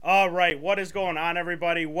All right, what is going on,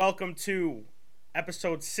 everybody? Welcome to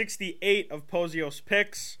episode 68 of Pozios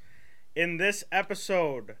Picks. In this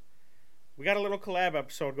episode, we got a little collab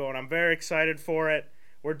episode going. I'm very excited for it.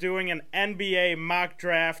 We're doing an NBA mock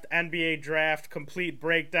draft, NBA draft, complete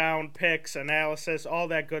breakdown, picks, analysis, all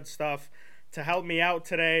that good stuff. To help me out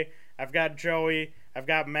today, I've got Joey, I've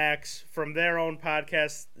got Max from their own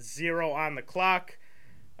podcast, Zero on the Clock.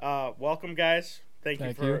 Welcome, guys. Thank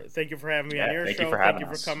you for having me on your show. Thank you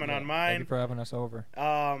for coming on mine. Thank you for having us over.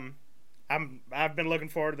 I've been looking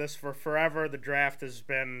forward to this for forever. The draft has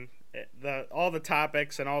been all the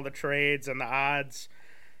topics and all the trades and the odds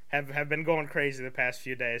have been going crazy the past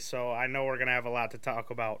few days. So I know we're gonna have a lot to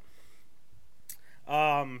talk about.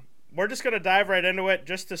 We're just gonna dive right into it.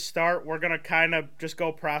 Just to start, we're gonna kind of just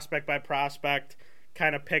go prospect by prospect,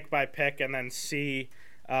 kind of pick by pick, and then see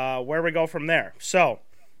where we go from there. So.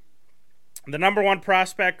 The number one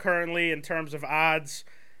prospect currently in terms of odds,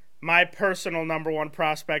 my personal number one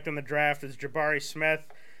prospect in the draft is Jabari Smith.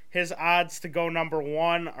 His odds to go number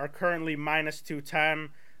one are currently minus 210,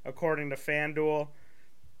 according to FanDuel.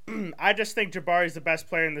 I just think Jabari's the best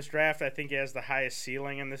player in this draft. I think he has the highest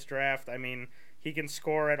ceiling in this draft. I mean, he can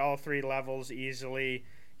score at all three levels easily.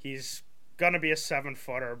 He's going to be a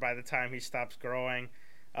 7-footer by the time he stops growing.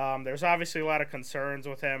 There's obviously a lot of concerns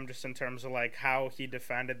with him just in terms of like how he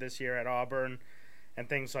defended this year at Auburn and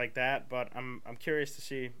things like that. But I'm curious to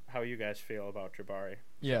see how you guys feel about Jabari.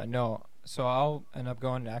 So I'll end up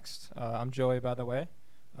going next. I'm Joey, by the way,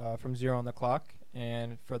 from Zero on the Clock.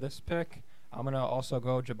 And for this pick, I'm going to also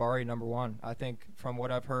go Jabari number one. I think from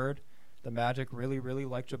what I've heard, the Magic really, really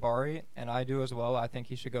like Jabari, and I do as well. I think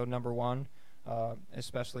he should go number one,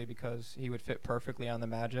 especially because he would fit perfectly on the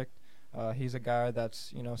Magic. He's a guy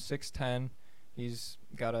that's, 6'10". He's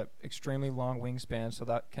got an extremely long wingspan, so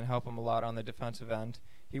that can help him a lot on the defensive end.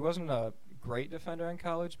 He wasn't a great defender in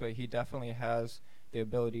college, but he definitely has the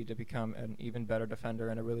ability to become an even better defender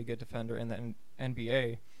and a really good defender in the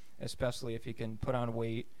NBA, especially if he can put on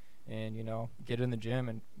weight and, get in the gym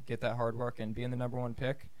and get that hard work and being the number one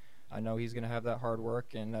pick. I know he's going to have that hard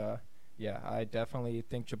work, and, I definitely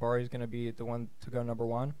think Jabari is going to be the one to go number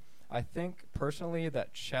one. I think personally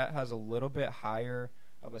that Chet has a little bit higher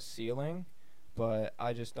of a ceiling, but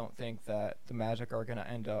I just don't think that the Magic are going to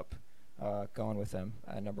end up going with him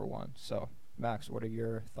at number one. So, Max, what are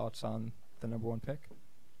your thoughts on the number one pick?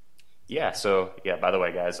 By the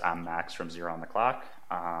way, guys, I'm Max from Zero on the Clock.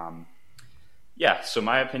 So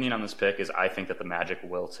my opinion on this pick is I think that the Magic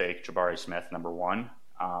will take Jabari Smith number one.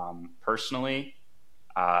 Personally,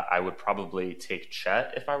 I would probably take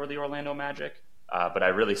Chet if I were the Orlando Magic. But I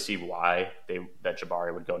really see why that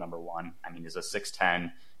Jabari would go number one. I mean, he's a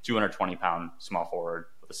 6'10", 220-pound small forward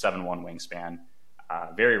with a 7'1" wingspan.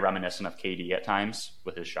 Very reminiscent of KD at times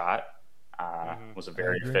with his shot. Was a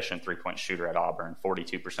very efficient three-point shooter at Auburn.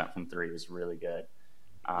 42% from three was really good.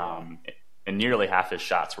 And nearly half his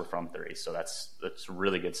shots were from three, so that's a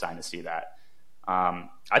really good sign to see that. I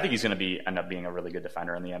think he's going to end up being a really good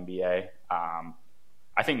defender in the NBA.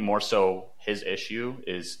 I think more so his issue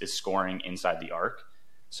is scoring inside the arc.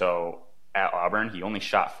 So at Auburn, he only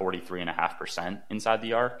shot 43.5% inside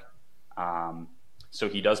the arc. So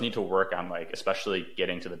he does need to work on, especially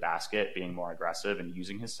getting to the basket, being more aggressive and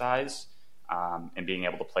using his size, and being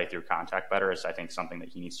able to play through contact better is, I think, something that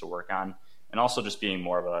he needs to work on. And also just being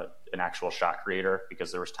more of an actual shot creator,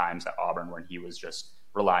 because there was times at Auburn when he was just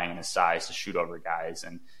relying on his size to shoot over guys.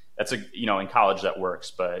 And that's in college that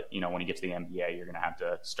works, but when you get to the NBA, you're going to have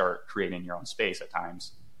to start creating your own space at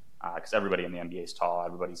times, because everybody in the NBA is tall,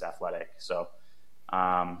 everybody's athletic. So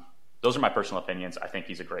those are my personal opinions. I think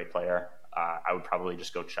he's a great player. I would probably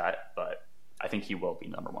just go Chet, but I think he will be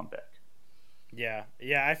number one pick. Yeah,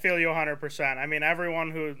 I feel you 100%. I mean,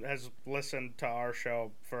 everyone who has listened to our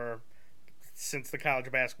show since the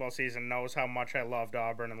college basketball season knows how much I loved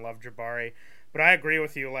Auburn and loved Jabari. But I agree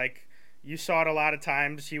with you, you saw it a lot of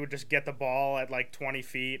times. He would just get the ball at 20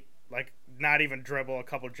 feet, not even dribble a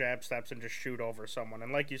couple jab steps and just shoot over someone.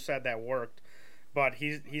 And like you said, that worked. But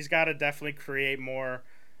he's got to definitely create more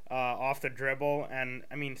off the dribble. And,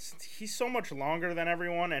 I mean, he's so much longer than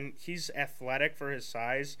everyone, and he's athletic for his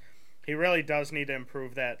size. He really does need to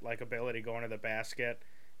improve that ability going to the basket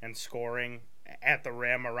and scoring at the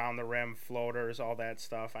rim, around the rim, floaters, all that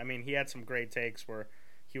stuff. I mean, he had some great takes where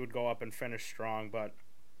he would go up and finish strong, but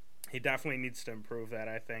he definitely needs to improve that,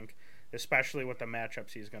 I think, especially with the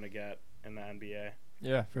matchups he's going to get in the NBA.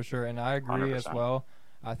 Yeah, for sure. And I agree 100%. as well.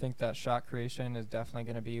 I think that shot creation is definitely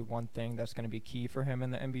going to be one thing that's going to be key for him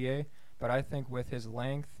in the NBA. But I think with his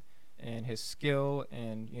length and his skill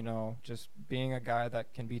and, just being a guy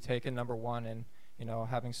that can be taken number one and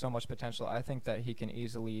having so much potential. I think that he can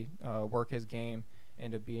easily work his game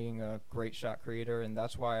into being a great shot creator, and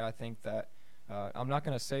that's why I think that I'm not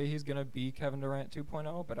going to say he's going to be Kevin Durant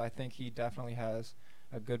 2.0, but I think he definitely has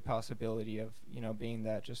a good possibility of, being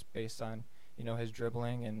that just based on, his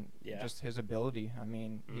dribbling and just his ability. I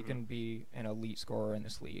mean, he can be an elite scorer in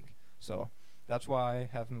this league. So that's why I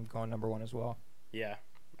have him going number 1 as well. Yeah,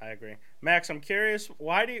 I agree. Max, I'm curious,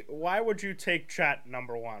 why would you take Chet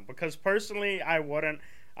number 1? Because personally, I wouldn't.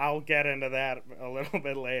 I'll get into that a little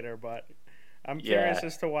bit later, but I'm curious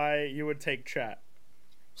as to why you would take Chet.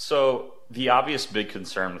 So the obvious big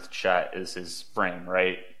concern with Chet is his frame,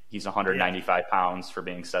 right? He's 195 pounds for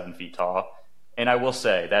being 7 feet tall. And I will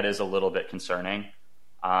say that is a little bit concerning.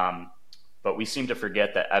 But we seem to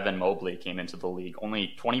forget that Evan Mobley came into the league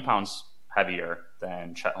only 20 pounds heavier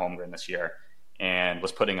than Chet Holmgren this year and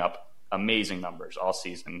was putting up amazing numbers all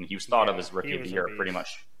season. He was thought of as rookie of the year pretty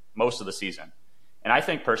much most of the season. And I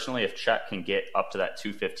think personally, if Chet can get up to that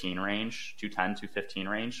 215 range, 210, 215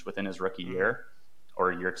 range within his rookie year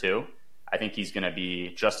or year 2, I think he's going to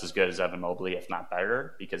be just as good as Evan Mobley, if not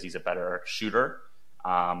better, because he's a better shooter.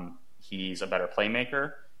 He's a better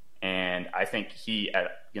playmaker. And I think he,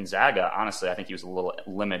 at Gonzaga, honestly, I think he was a little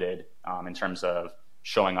limited in terms of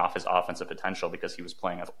showing off his offensive potential because he was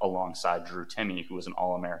playing alongside Drew Timme, who was an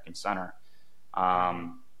All-American center.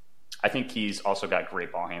 I think he's also got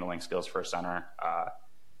great ball handling skills for a center.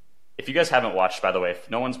 If you guys haven't watched, by the way, if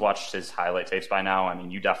no one's watched his highlight tapes by now, I mean,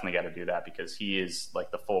 you definitely got to do that because he is like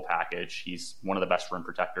the full package. He's one of the best rim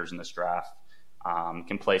protectors in this draft.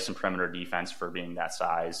 Can play some perimeter defense for being that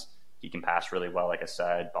size. He can pass really well, like I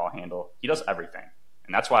said, ball handle. He does everything.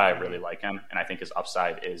 And that's why I really like him. And I think his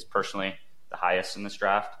upside is personally the highest in this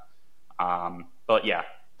draft. But yeah,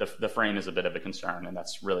 the frame is a bit of a concern, and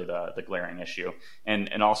that's really the glaring issue.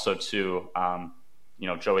 And also too,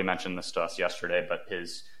 Joey mentioned this to us yesterday, but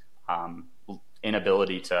his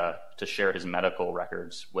inability to share his medical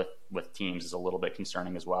records with teams is a little bit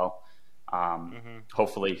concerning as well.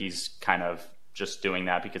 Hopefully he's kind of just doing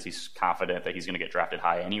that because he's confident that he's going to get drafted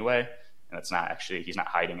high anyway. And it's not actually, he's not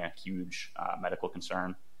hiding a huge medical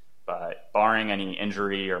concern. But barring any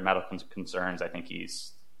injury or medical concerns, I think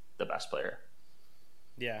he's the best player.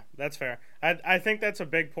 Yeah, that's fair. I think that's a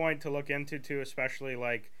big point to look into too, especially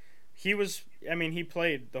like he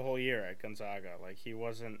played the whole year at Gonzaga. Like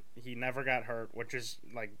he never got hurt, which is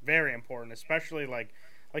like very important, especially like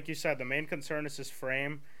you said, the main concern is his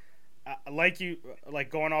frame.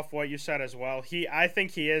 Going off what you said as well, I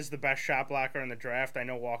think he is the best shot blocker in the draft. I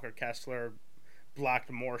know Walker Kessler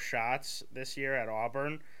blocked more shots this year at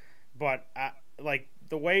Auburn, but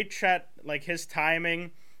the way Chet, like his timing,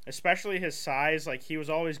 especially his size, like he was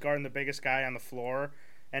always guarding the biggest guy on the floor,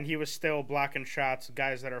 and he was still blocking shots,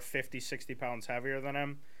 guys that are 50, 60 pounds heavier than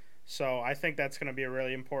him. So I think that's going to be a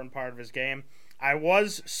really important part of his game. I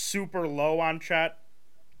was super low on Chet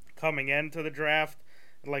coming into the draft.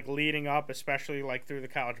 Like leading up, especially like through the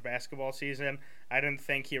college basketball season, I didn't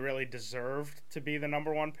think he really deserved to be the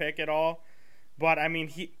number 1 pick at all. But I mean,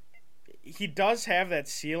 he does have that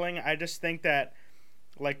ceiling. I just think that,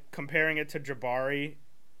 like comparing it to Jabari,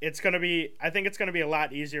 I think it's gonna be a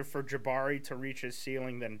lot easier for Jabari to reach his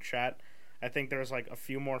ceiling than Chet. I think there's like a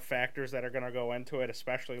few more factors that are gonna go into it,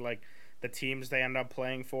 especially like the teams they end up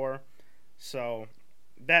playing for. So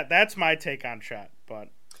that's my take on Chet, but.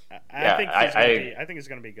 I think he's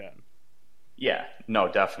going to be good. Yeah,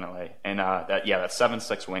 no, definitely. And that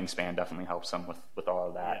 7'6" wingspan definitely helps him with all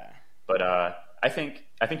of that. Yeah. But I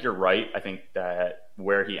think you're right. I think that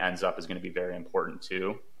where he ends up is going to be very important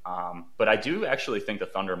too. But I do actually think the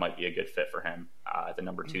Thunder might be a good fit for him at the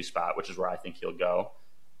number 2 spot, which is where I think he'll go.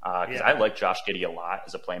 Because I like Josh Giddey a lot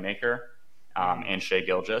as a playmaker, and Shai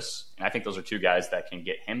Gilgeous. And I think those are 2 guys that can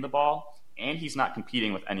get him the ball. And he's not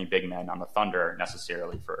competing with any big men on the Thunder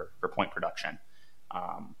necessarily for point production.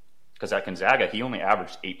 Because at Gonzaga, he only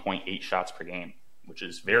averaged 8.8 shots per game, which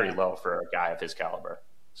is very low for a guy of his caliber.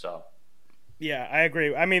 So, yeah, I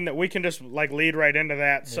agree. I mean, we can just like lead right into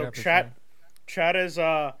that. So Chet is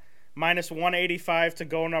minus 185 to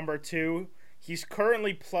go number 2. He's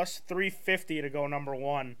currently plus 350 to go number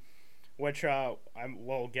 1, which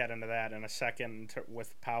we'll get into that in a second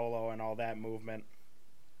with Paolo and all that movement.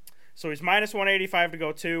 So he's minus 185 to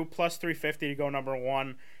go 2, plus 350 to go number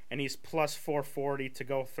 1, and he's plus 440 to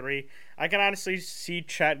go 3. I can honestly see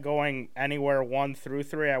Chet going anywhere 1 through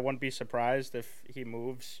 3. I wouldn't be surprised if he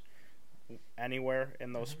moves anywhere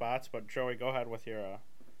in those spots. But Joey, go ahead with your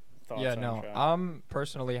thoughts on Chet. I'm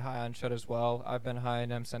personally high on Chet as well. I've been high on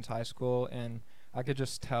him since high school, and I could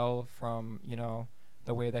just tell from,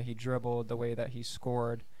 the way that he dribbled, the way that he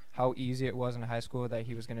scored, how easy it was in high school that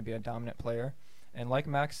he was going to be a dominant player. And like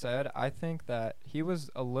Max said, I think that he was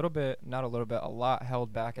a lot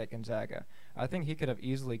held back at Gonzaga. I think he could have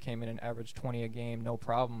easily came in and averaged 20 a game, no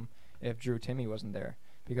problem, if Drew Timme wasn't there.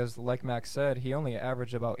 Because like Max said, he only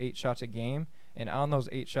averaged about 8 shots a game, and on those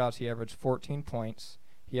 8 shots, he averaged 14 points.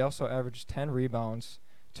 He also averaged 10 rebounds,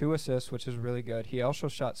 2 assists, which is really good. He also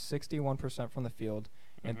shot 61% from the field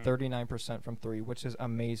and 39% from 3, which is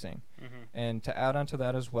amazing. And to add on to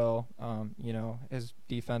that as well, his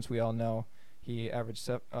defense, we all know, he averaged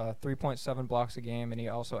 3.7 blocks a game, and he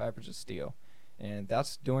also averaged a steal. And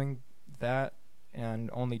that's doing that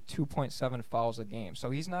and only 2.7 fouls a game.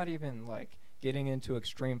 So he's not even, getting into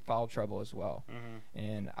extreme foul trouble as well.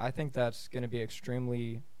 And I think that's going to be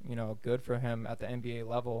extremely, good for him at the NBA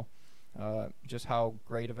level, just how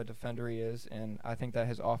great of a defender he is. And I think that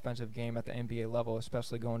his offensive game at the NBA level,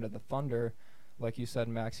 especially going to the Thunder, like you said,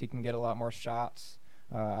 Max, he can get a lot more shots.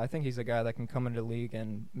 I think he's a guy that can come into the league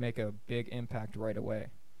and make a big impact right away.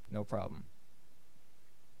 No problem.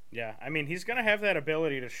 Yeah, I mean, he's going to have that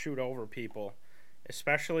ability to shoot over people,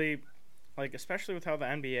 especially with how the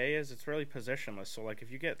NBA is. It's really positionless. So,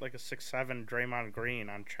 if you get, a 6'7" Draymond Green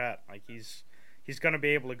on Chet, he's going to be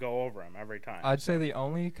able to go over him every time. I'd say the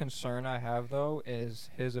only concern I have, though, is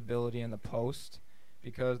his ability in the post,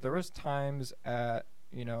 because there was times at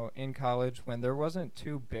in college when there wasn't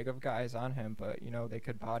too big of guys on him, but, they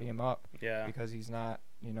could body him up. Yeah. Because he's not,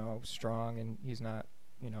 strong, and he's not,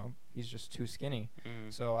 he's just too skinny.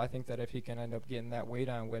 So I think that if he can end up getting that weight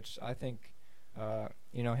on, which I think,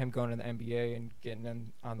 him going to the NBA and getting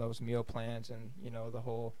in on those meal plans and, the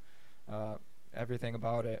whole everything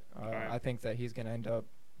about it, I think that he's going to end up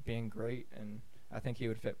being great, and I think he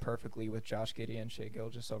would fit perfectly with Josh Giddey and Shai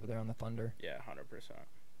Gilgeous over there on the Thunder. Yeah, 100%.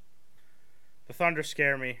 The Thunder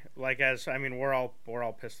scare me. We're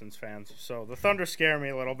all Pistons fans, so the Thunder scare me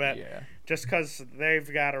a little bit. Yeah. Just because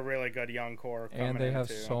they've got a really good young core coming in. And they have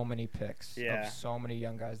so many picks. Yeah. Of so many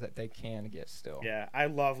young guys that they can get still. Yeah, I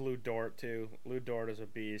love Lou Dort too. Lou Dort is a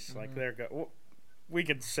beast. They're good. We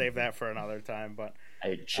could save that for another time, but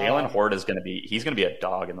Jalen Hort is going to be a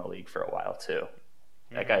dog in the league for a while too.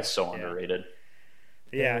 That guy's so underrated.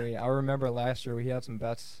 Yeah. I remember last year we had some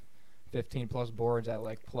bets. 15 plus boards at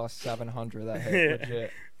plus 700 that hit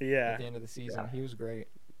legit at the end of the season. He was great.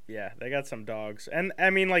 Yeah, they got some dogs. And I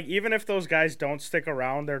mean, even if those guys don't stick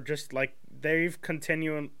around, they're just they've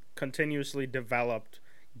continuously developed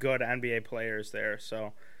good NBA players there.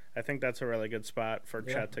 So I think that's a really good spot for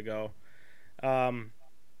Chet to go. All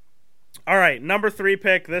right, number 3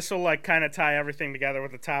 pick. This will kind of tie everything together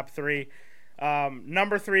with the top 3.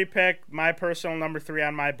 Number 3 pick, my personal number 3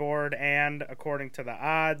 on my board, and according to the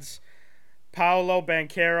odds, Paolo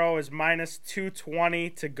Banchero is minus 220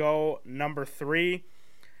 to go number 3.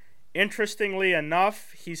 Interestingly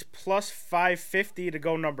enough, he's plus 550 to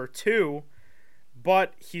go number 2,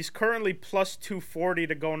 but he's currently plus 240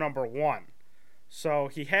 to go number 1. So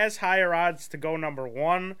he has higher odds to go number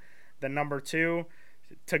 1 than number 2.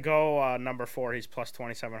 To go number 4, he's plus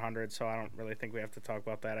 2,700, so I don't really think we have to talk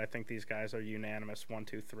about that. I think these guys are unanimous, 1,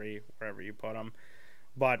 2, 3, wherever you put them.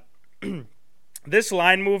 But this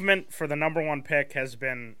line movement for the number 1 pick has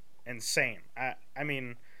been insane. I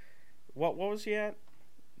mean, what was he at?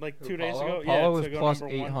 2 days ago? Paulo was plus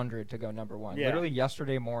 800 to go number 1. Yeah. Literally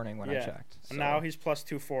yesterday morning when I checked. So. And now he's plus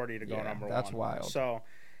 240 to go number 1. That's wild. So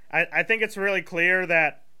I think it's really clear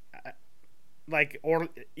that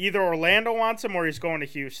either Orlando wants him or he's going to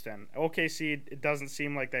Houston. OKC, it doesn't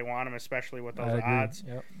seem like they want him, especially with those odds,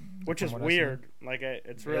 which is weird.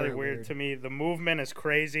 It's really weird to me. The movement is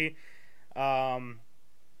crazy.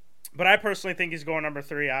 But I personally think he's going number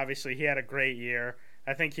 3. Obviously, he had a great year.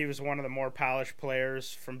 I think he was one of the more polished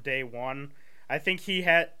players from day one. I think he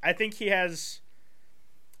has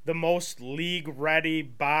the most league-ready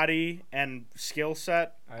body and skill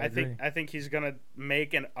set. I think he's going to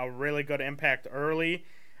make a really good impact early.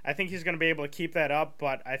 I think he's going to be able to keep that up,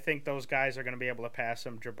 but I think those guys are going to be able to pass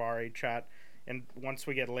him, Jabari, Chet, and once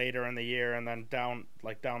we get later in the year and then down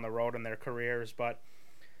the road in their careers. But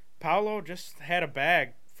Paolo just had a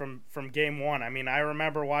bag from game 1. I mean, I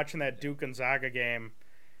remember watching that Duke Gonzaga game.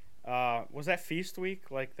 Was that Feast Week?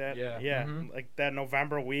 That? Yeah. That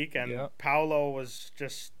November week, and Paolo was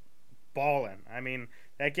just balling. I mean,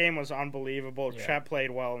 that game was unbelievable. Yeah. Chet played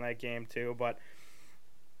well in that game too, but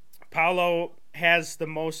Paolo has the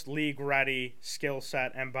most league-ready skill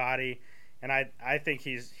set and body, and I think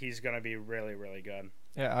he's going to be really, really good.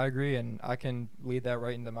 Yeah, I agree, and I can lead that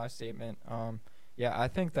right into my statement. I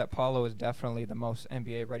think that Paolo is definitely the most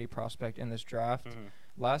NBA-ready prospect in this draft.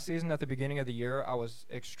 Last season, at the beginning of the year, I was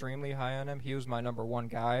extremely high on him. He was my number 1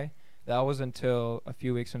 guy. That was until a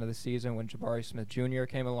few weeks into the season when Jabari Smith Jr.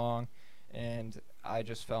 came along, and I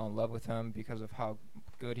just fell in love with him because of how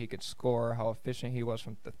good he could score, how efficient he was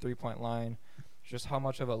from the three-point line, just how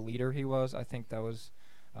much of a leader he was. I think that was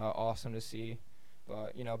awesome to see.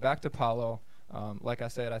 But, back to Paolo. Like I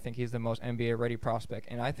said, I think he's the most NBA-ready prospect.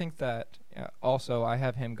 And I think that also I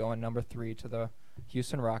have him going number 3 to the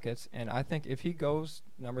Houston Rockets. And I think if he goes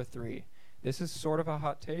number 3, this is sort of a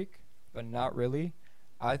hot take, but not really.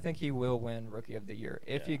 I think he will win Rookie of the Year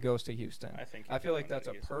if he goes to Houston. I feel like that's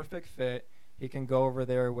a perfect fit. He can go over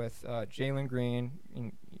there with Jalen Green.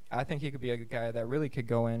 And I think he could be a guy that really could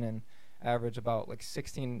go in and average about like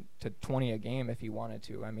 16 to 20 a game if he wanted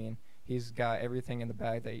to. I mean, he's got everything in the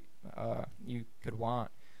bag that you could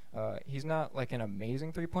want. He's not like an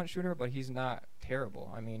amazing three-point shooter, but he's not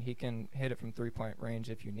terrible. I mean, he can hit it from three-point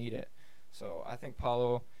range if you need it. So I think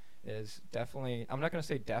Paolo is definitely – I'm not going to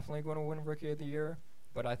say definitely going to win Rookie of the Year,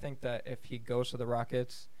 but I think that if he goes to the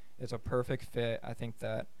Rockets, it's a perfect fit. I think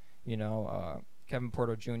that, Kevin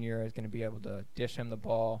Porter Jr. is going to be able to dish him the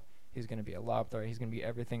ball. He's going to be a lob threat. He's going to be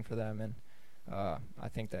everything for them. And I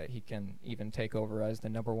think that he can even take over as the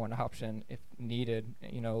number 1 option if needed,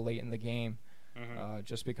 late in the game,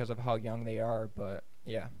 just because of how young they are. But,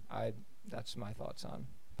 yeah, that's my thoughts on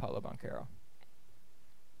Paolo Banchero.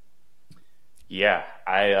 Yeah,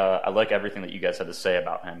 I like everything that you guys had to say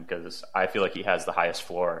about him because I feel like he has the highest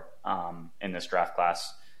floor in this draft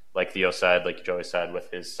class. Like Theo said, like Joey said,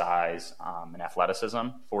 with his size and athleticism,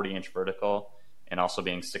 40-inch vertical, and also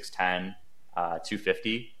being 6'10",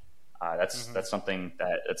 250. That's something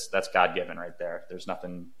that's God-given right there. There's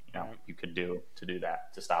nothing you could do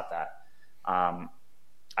to stop that. I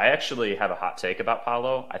actually have a hot take about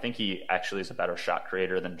Paolo. I think he actually is a better shot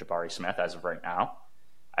creator than Jabari Smith as of right now.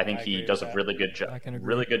 I think he does a really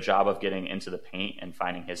good job of getting into the paint and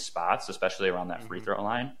finding his spots, especially around that free throw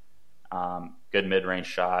line. Good mid-range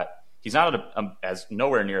shot. He's not as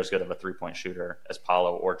nowhere near as good of a three-point shooter as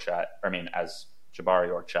Paolo or Chet. As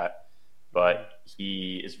Jabari or Chet, but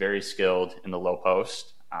he is very skilled in the low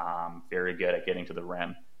post. Very good at getting to the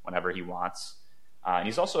rim whenever he wants, and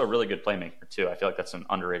he's also a really good playmaker too. I feel like that's an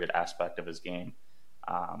underrated aspect of his game.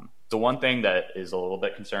 The one thing that is a little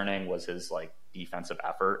bit concerning was his defensive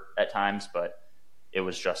effort at times, but it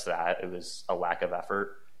was just that. It was a lack of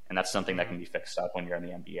effort, and that's something that can be fixed up when you're in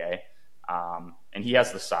the NBA. And he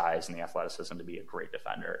has the size and the athleticism to be a great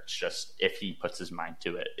defender. It's just if he puts his mind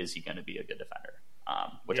to it, is he going to be a good defender?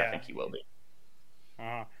 Which I think he will be.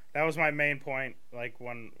 That was my main point. Like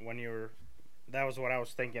when you were, that was what I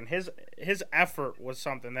was thinking. His effort was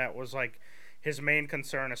something that was his main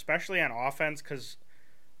concern, especially on offense, because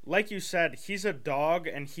like you said, he's a dog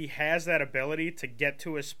and he has that ability to get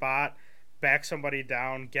to his spot, back somebody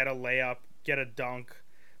down, get a layup, get a dunk.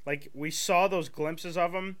 We saw those glimpses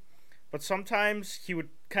of him, but sometimes he would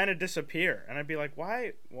kind of disappear, and I'd be like,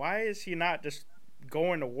 why is he not just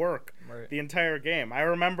going to work the entire game? I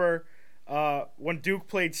remember when Duke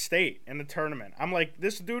played State in the tournament. I'm like,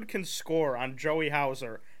 this dude can score on Joey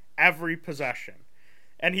Hauser every possession.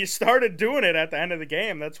 And he started doing it at the end of the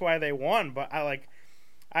game. That's why they won. But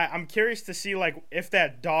I'm curious to see if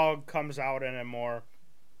that dog comes out in him more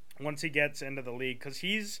once he gets into the league, because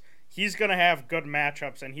he's going to have good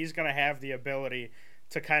matchups and he's going to have the ability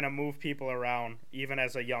to kind of move people around even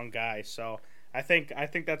as a young guy. So I think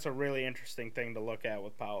that's a really interesting thing to look at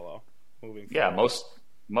with Paolo moving forward. Yeah,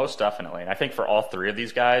 most definitely. And I think for all three of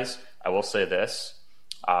these guys, I will say this.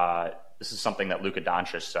 This is something that Luka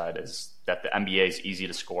Doncic said, is that the NBA is easy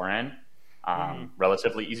to score in,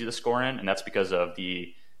 relatively easy to score in, and that's because of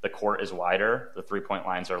the court is wider, the three-point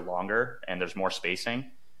lines are longer, and there's more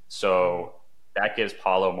spacing. So that gives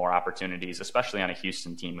Paolo more opportunities, especially on a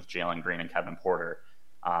Houston team with Jalen Green and Kevin Porter,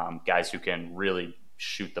 guys who can really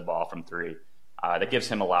shoot the ball from three. That gives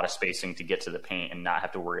him a lot of spacing to get to the paint and not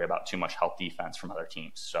have to worry about too much help defense from other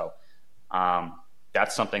teams. So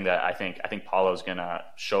that's something that I think Paolo's going to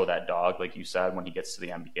show that dog, like you said, when he gets to the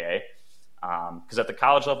NBA. Because at the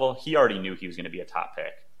college level, he already knew he was going to be a top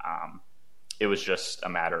pick. It was just a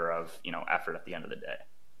matter of, effort at the end of the day.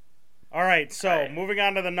 All right, so moving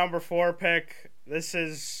on to the number 4 pick. This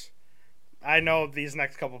is, I know these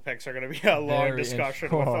next couple picks are going to be a long discussion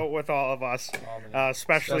with all of us,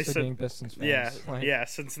 especially since Pistons fans. Yeah,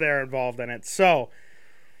 since they're involved in it. So,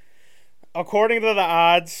 according to the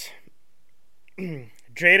odds,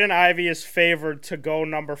 Jaden Ivey is favored to go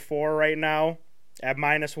number 4 right now at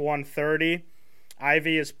 -130.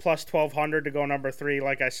 Ivy is plus 1,200 to go number 3.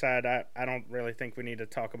 Like I said, I don't really think we need to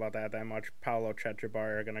talk about that much. Paolo, Chet,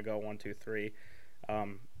 Jabari are going to go 1, 2, 3.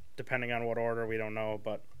 Depending on what order, we don't know.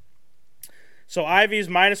 But so Ivy's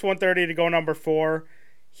 -130 to go number 4.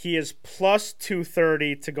 He is plus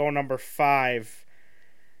 230 to go number 5.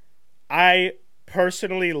 I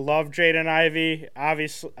personally love Jaden Ivey.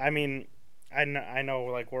 Obviously, I mean, I know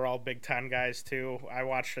like we're all Big Ten guys too. I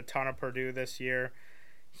watched a ton of Purdue this year.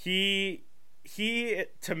 He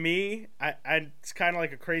to me, it's kind of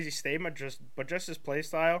like a crazy statement, but just his play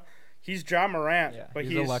style. He's John Morant, Yeah, but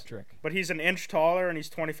he's electric. But he's an inch taller and he's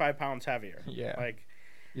 25 pounds heavier. Yeah, like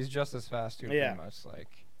he's just as fast too. Yeah. Pretty much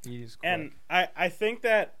like he's quick. And I think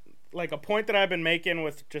that like a point that I've been making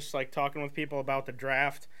with just like talking with people about the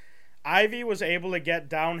draft, Ivy was able to get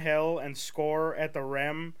downhill and score at the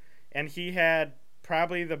rim, and he had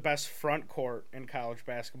probably the best front court in college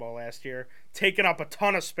basketball last year, taking up a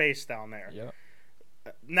ton of space down there. Yep.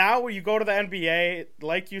 Now when you go to the NBA,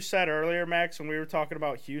 like you said earlier, Max, when we were talking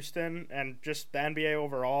about Houston and just the NBA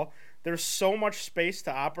overall, there's so much space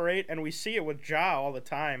to operate, and we see it with Ja all the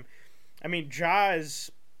time. I mean, Ja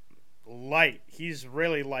is light. He's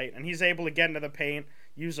really light, and he's able to get into the paint,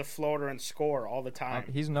 use a floater, and score all the time.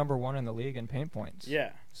 He's number 1 in the league in paint points.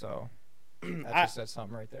 Yeah. So that just says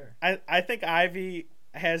something right there. I think Ivy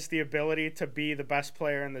has the ability to be the best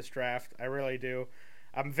player in this draft. I really do.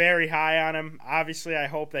 I'm very high on him. Obviously, I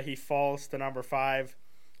hope that he falls to number 5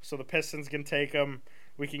 so the Pistons can take him.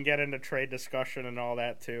 We can get into trade discussion and all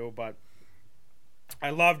that too. But I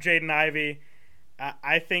love Jaden Ivey.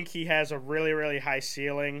 I think he has a really, really high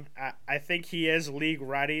ceiling. I think he is league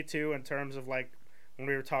ready too in terms of like when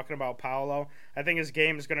we were talking about Paolo. I think his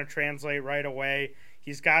game is going to translate right away.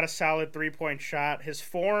 He's got a solid three-point shot. His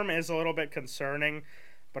form is a little bit concerning.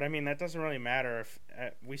 But, I mean, that doesn't really matter. If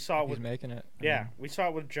we saw it He's making it. We saw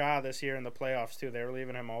it with Ja this year in the playoffs, too. They were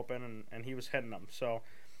leaving him open, and he was hitting them. So,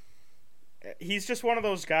 he's just one of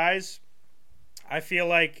those guys. I feel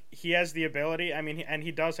like he has the ability. I mean, and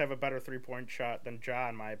he does have a better three-point shot than Ja,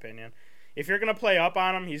 in my opinion. If you're going to play up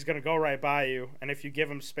on him, he's going to go right by you. And if you give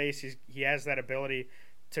him space, he has that ability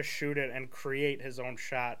to shoot it and create his own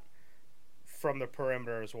shot from the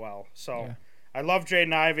perimeter as well. So, yeah. I love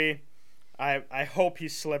Jaden Ivey. I hope he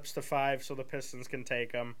slips to 5 so the Pistons can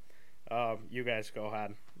take him. You guys go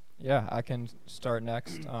ahead. Yeah, I can start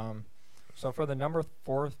next. So for the number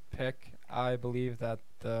 4th pick, I believe that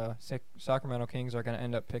the Sacramento Kings are going to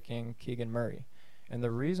end up picking Keegan Murray. And the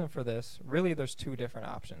reason for this, really there's 2 different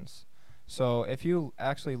options. So if you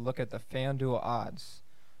actually look at the FanDuel odds,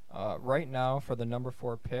 right now for the number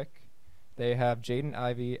 4 pick, they have Jaden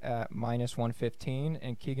Ivey at -115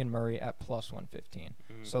 and Keegan Murray at +115.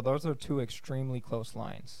 So those are 2 extremely close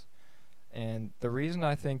lines. And the reason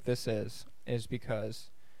I think this is because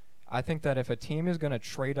I think that if a team is going to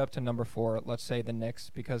trade up to number 4, let's say the Knicks,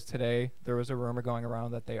 because today there was a rumor going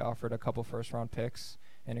around that they offered a couple first-round picks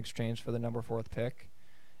in exchange for the number 4th pick.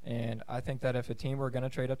 And I think that if a team were going to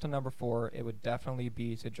trade up to number 4, it would definitely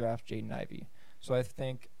be to draft Jaden Ivey. So I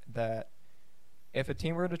think that if a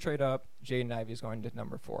team were to trade up, Jaden Ivey is going to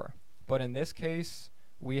number 4. But in this case,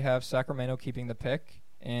 we have Sacramento keeping the pick.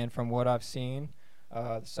 And from what I've seen,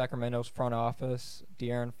 Sacramento's front office,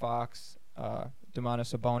 De'Aaron Fox,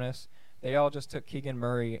 Domantas Sabonis, they all just took Keegan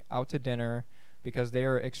Murray out to dinner because they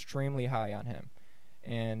are extremely high on him.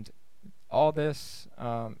 And all this,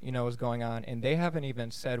 is going on, and they haven't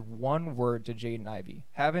even said one word to Jaden Ivey.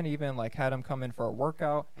 Haven't even had him come in for a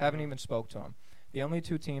workout. Haven't even spoke to him. The only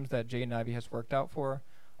 2 teams that Jaden Ivey has worked out for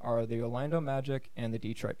are the Orlando Magic and the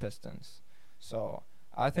Detroit Pistons. So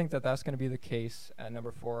I think that that's going to be the case at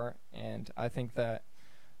number 4, and I think that,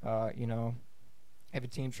 if a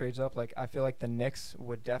team trades up, I feel like the Knicks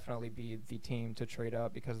would definitely be the team to trade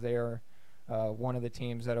up because they are one of the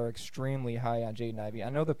teams that are extremely high on Jaden Ivey. I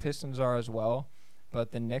know the Pistons are as well,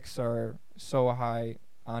 but the Knicks are so high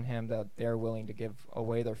on him that they're willing to give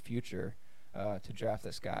away their future to draft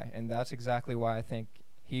this guy. And that's exactly why I think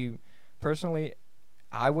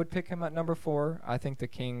I would pick him at number 4. I think the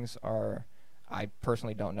Kings I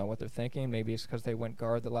personally don't know what they're thinking. Maybe it's because they went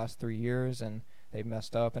guard the last 3 years and they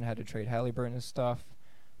messed up and had to trade Halliburton and stuff.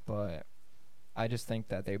 But I just think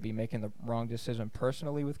that they'd be making the wrong decision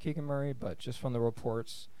personally with Keegan Murray. But just from the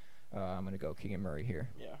reports, I'm going to go Keegan Murray here.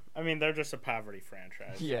 Yeah. I mean, they're just a poverty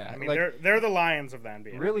franchise. Yeah. I mean, they're the Lions of the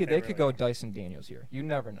NBA. Really, they could go Dyson Daniels here. You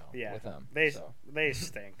never know with them. They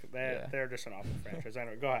stink. They're just an awful franchise.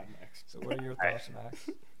 Anyway, go ahead, Max. So what are your thoughts, Max?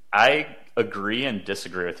 I agree and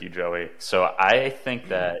disagree with you, Joey. So I think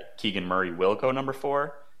that Keegan Murray will go number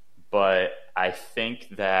 4, but I think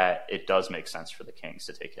that it does make sense for the Kings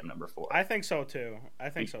to take him number 4. I think so too.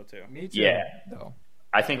 Me too. Yeah. Though.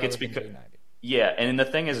 I think it's because and the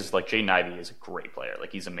thing is Jaden Ivey is a great player.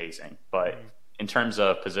 He's amazing. But in terms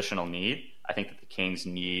of positional need, I think that the Kings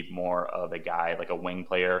need more of a guy a wing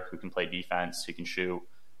player who can play defense, who can shoot,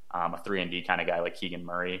 a 3-and-D kind of guy like Keegan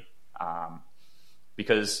Murray.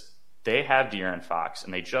 Because they have De'Aaron Fox,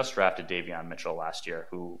 and they just drafted Davion Mitchell last year,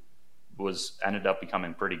 who ended up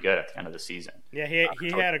becoming pretty good at the end of the season. Yeah, he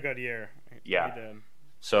had a good year. Yeah. He did.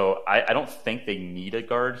 So I don't think they need a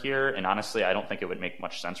guard here, and honestly, I don't think it would make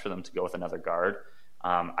much sense for them to go with another guard.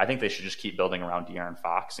 I think they should just keep building around De'Aaron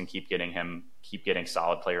Fox and keep getting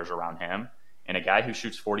solid players around him. And a guy who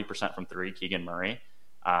shoots 40% from three, Keegan Murray.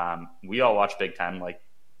 We all watch Big Ten, like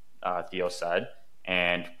Theo said,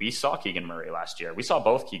 and we saw Keegan Murray last year. We saw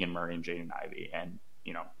both Keegan Murray and Jaden Ivey, and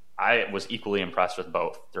I was equally impressed with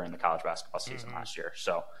both during the college basketball season last year.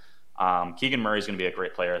 So Keegan Murray is going to be a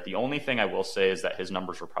great player. The only thing I will say is that his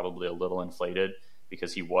numbers were probably a little inflated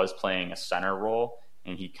because he was playing a center role,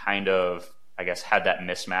 and he kind of, I guess, had that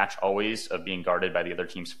mismatch always of being guarded by the other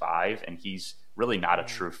team's five, and he's really not a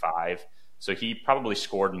true five. So he probably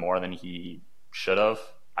scored more than he should have.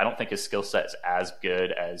 I don't think his skill set is as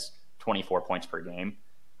good as 24 points per game.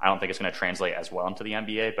 I don't think it's going to translate as well into the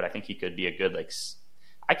NBA, but I think he could be a good,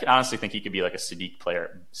 I can honestly think he could be like a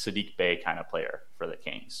Sadiq Bey kind of player for the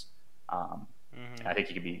Kings. I think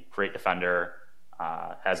he could be a great defender,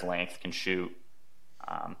 has length, can shoot.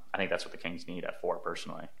 I think that's what the Kings need at 4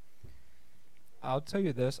 personally. I'll tell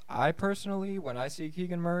you this. I personally, when I see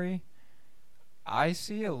Keegan Murray, I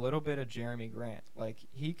see a little bit of Jeremy Grant. Like,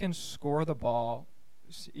 he can score the ball.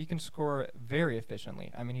 He can score very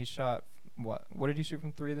efficiently. I mean, he shot, what did he shoot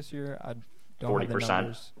from three this year? I don't 40%, have the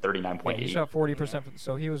numbers. 39.8. Yeah, he shot 40%,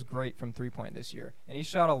 so he was great from three-point this year. And he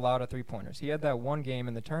shot a lot of three-pointers. He had that one game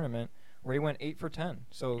in the tournament where he went 8 for 10.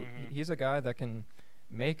 So he's a guy that can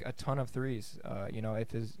make a ton of threes,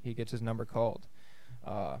 if he gets his number called.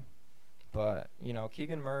 But,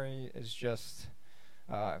 Keegan Murray is just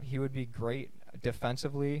he would be great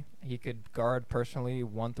defensively. He could guard personally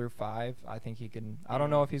 1 through 5. I think he can. I don't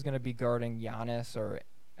know if he's going to be guarding Giannis or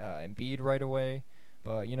Embiid right away.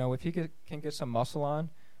 But, if he can get some muscle on,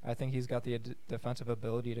 I think he's got the defensive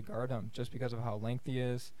ability to guard him just because of how lengthy he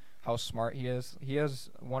is, how smart he is. He has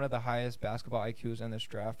one of the highest basketball IQs in this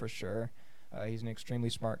draft for sure. He's an extremely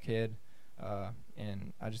smart kid,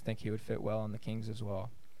 and I just think he would fit well in the Kings as well.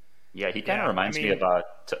 Yeah, he kind of reminds me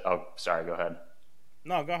of sorry, go ahead.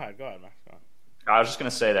 No, go ahead, Max. Go ahead. I was just going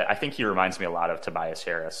to say that I think he reminds me a lot of Tobias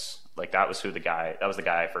Harris. Like, that was the guy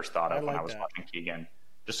I first thought of when I was watching Keegan.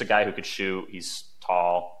 Just a guy who could shoot. He's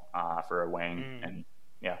tall for a wing, and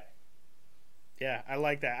yeah. Yeah, I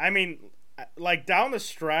like that. I mean, like, down the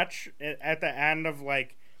stretch at the end of,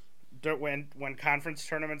 like, when conference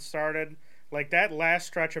tournaments started, like, that last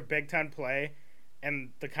stretch of Big Ten play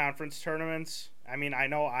and the conference tournaments, I mean, I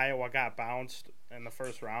know Iowa got bounced in the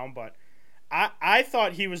first round, but I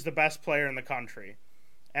thought he was the best player in the country.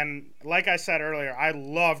 And like I said earlier, I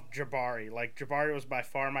loved Jabari. Like, Jabari was by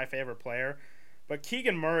far my favorite player. But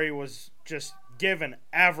Keegan Murray was just giving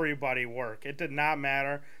everybody work. It did not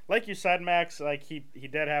matter. Like you said, Max, like he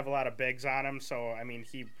did have a lot of bigs on him, so I mean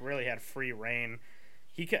he really had free reign.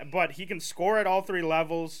 But he can score at all 3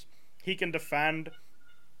 levels. He can defend.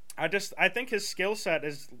 I think his skill set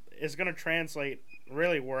is going to translate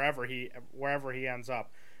really wherever he ends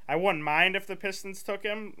up. I wouldn't mind if the Pistons took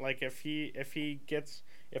him. Like if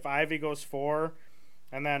Ivy goes 4.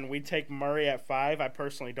 And then we take Murray at 5. I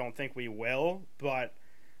personally don't think we will, but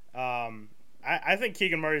I think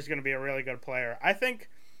Keegan Murray is going to be a really good player. I think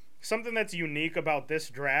something that's unique about this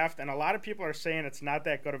draft, and a lot of people are saying it's not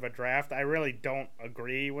that good of a draft. I really don't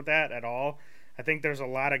agree with that at all. I think there's a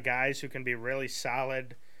lot of guys who can be really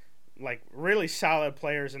solid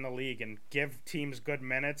players in the league and give teams good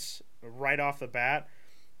minutes right off the bat.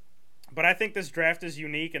 But I think this draft is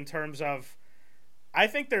unique in terms of I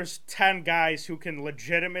think there's 10 guys who can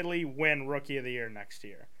legitimately win Rookie of the Year next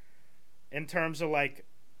year in terms of, like,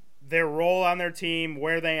 their role on their team,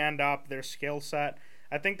 where they end up, their skill set.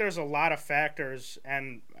 I think there's a lot of factors,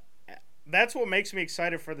 and that's what makes me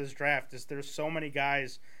excited for this draft is there's so many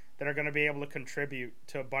guys that are going to be able to contribute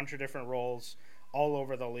to a bunch of different roles all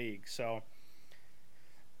over the league. So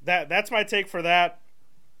that's my take for that.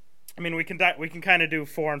 I mean, we can kind of do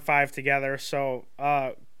 4 and 5 together. So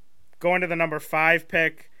going to the number 5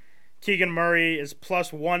 pick, Keegan Murray is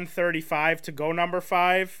plus 135 to go number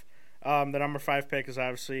 5. The number 5 pick is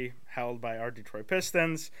obviously held by our Detroit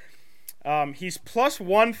Pistons. He's plus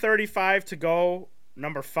 135 to go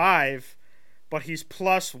number 5, but he's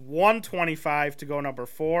plus 125 to go number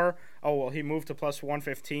 4. Oh, well, he moved to plus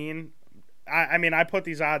 115. I mean, I put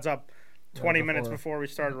these odds up 20 minutes before we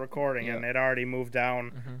started recording, and it already moved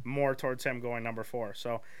down more towards him going number 4.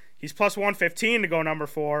 So he's plus 115 to go number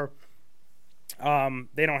 4.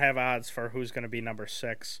 They don't have odds for who's going to be number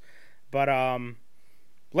 6. But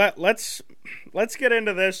let's get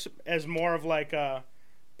into this as more of like a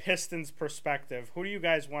Pistons perspective, who do you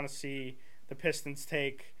guys want to see the Pistons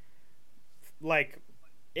take, like,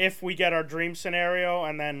 if we get our dream scenario,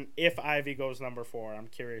 and then if Ivy goes number 4? I'm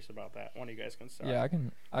curious about that. One of you guys can start. Yeah,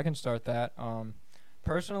 I can start that.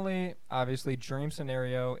 Personally, obviously, dream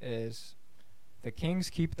scenario is the Kings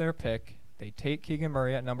keep their pick. They take Keegan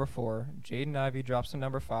Murray at number 4. Jaden Ivey drops to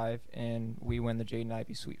number 5, and we win the Jaden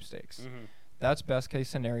Ivey sweepstakes. Mm-hmm. That's best case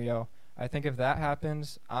scenario. I think if that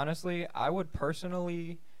happens, honestly, I would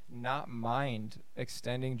personally not mind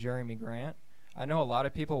extending Jeremy Grant. I know a lot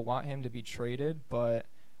of people want him to be traded, but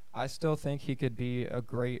I still think he could be a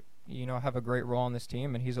great, have a great role on this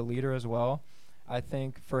team, and he's a leader as well. I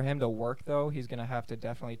think for him to work, though, he's going to have to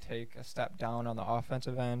definitely take a step down on the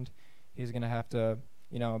offensive end. He's going to have to,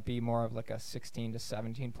 be more of like a 16 to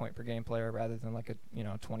 17 point per game player rather than like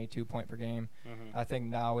a, 22 point per game. Mm-hmm. I think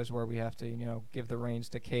now is where we have to, give the reins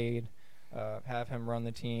to Cade, have him run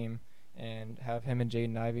the team, and have him and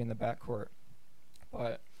Jaden Ivey in the backcourt.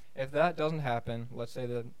 But if that doesn't happen, let's say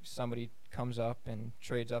that somebody comes up and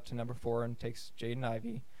trades up to number 4 and takes Jaden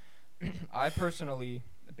Ivey. I personally,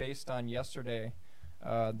 based on yesterday,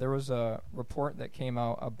 there was a report that came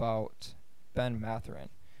out about Ben Mathurin.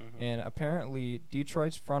 Mm-hmm. And apparently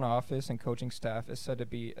Detroit's front office and coaching staff is said to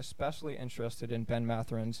be especially interested in Ben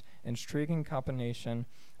Mathurin's intriguing combination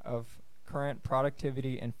of current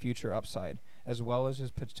productivity and future upside, as well as his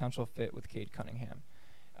potential fit with Cade Cunningham.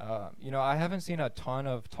 I haven't seen a ton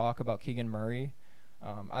of talk about Keegan Murray.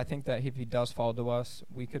 I think that if he does fall to us,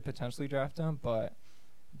 we could potentially draft him, but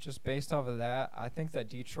just based off of that, I think that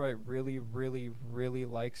Detroit really, really, really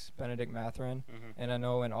likes Benedict Mathurin. Mm-hmm. And I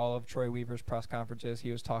know in all of Troy Weaver's press conferences,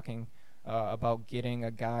 he was talking about getting a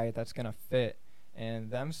guy that's going to fit. And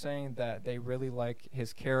them saying that they really like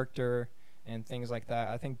his character and things like that,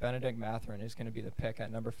 I think Benedict Mathurin is going to be the pick at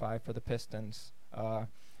number 5 for the Pistons.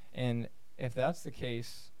 And if that's the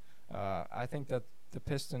case, I think that the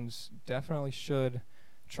Pistons definitely should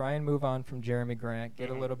try and move on from Jeremy Grant, get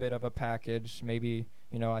a little bit of a package. Maybe,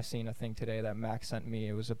 I seen a thing today that Max sent me.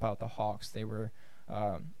 It was about the Hawks. They were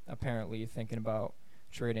apparently thinking about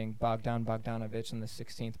trading Bogdan Bogdanovic in the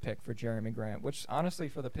 16th pick for Jeremy Grant, which honestly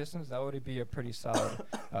for the Pistons, that would be a pretty solid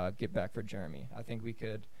get back for Jeremy. I think we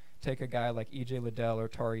could take a guy like E.J. Liddell or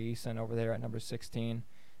Tari Eason over there at number 16,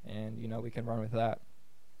 and, we can run with that.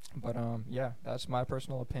 But, that's my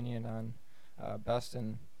personal opinion on best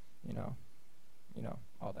and,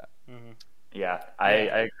 all that. Mm-hmm. Yeah, I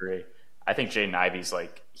agree. I think Jaden Ivey's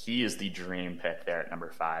he is the dream pick there at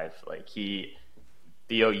number 5.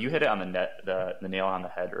 Theo, you hit it on the nail on the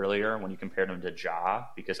head earlier when you compared him to Ja,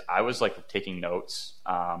 because I was taking notes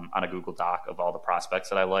on a Google Doc of all the prospects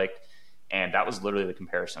that I liked, and that was literally the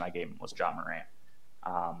comparison I gave him was Ja Morant.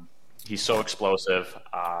 He's so explosive.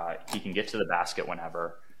 He can get to the basket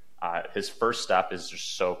whenever. His first step is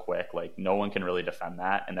just so quick. No one can really defend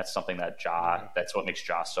that. And that's something that that's what makes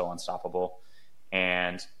Ja so unstoppable.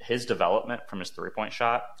 And his development from his 3-point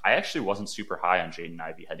shot, I actually wasn't super high on Jaden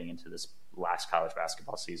Ivey heading into this last college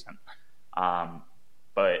basketball season.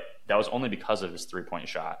 But that was only because of his 3-point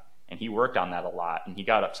shot. And he worked on that a lot. And he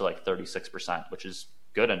got up to 36%, which is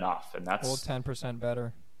good enough. And that's 10%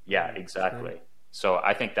 better. Yeah, exactly. So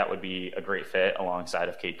I think that would be a great fit alongside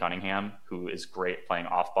of Cade Cunningham, who is great playing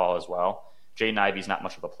off ball as well. Jaden Ivey's not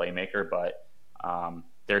much of a playmaker, but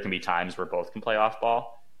there can be times where both can play off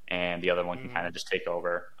ball, and the other one can kind of just take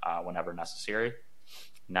over whenever necessary.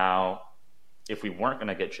 Now, if we weren't going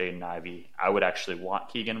to get Jaden Ivey, I would actually want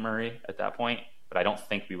Keegan Murray at that point, but I don't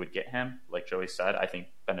think we would get him. Like Joey said, I think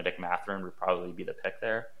Benedict Mathurin would probably be the pick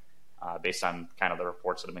there. Based on kind of the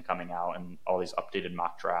reports that have been coming out and all these updated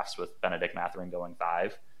mock drafts with Benedict Mathurin going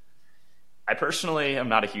 5. I personally am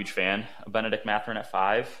not a huge fan of Benedict Mathurin at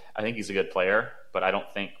 5. I think he's a good player, but I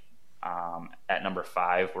don't think at number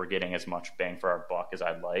 5 we're getting as much bang for our buck as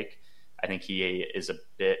I'd like. I think he is a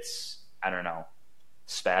bit,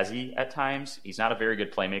 spazzy at times. He's not a very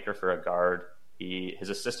good playmaker for a guard. His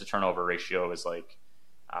assist to turnover ratio is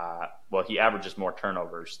he averages more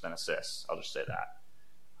turnovers than assists. I'll just say that.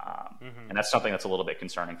 And that's something that's a little bit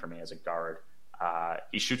concerning for me as a guard.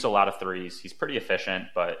 He shoots a lot of threes. He's pretty efficient,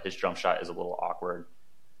 but his jump shot is a little awkward.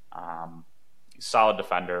 He's a solid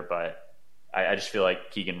defender, but I just feel like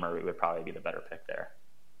Keegan Murray would probably be the better pick there.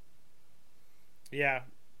 Yeah,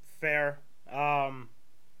 fair.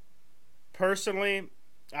 Personally,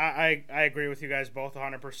 I agree with you guys both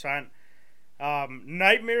 100%.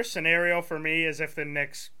 Nightmare scenario for me is if the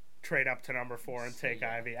Knicks trade up to number 4 and take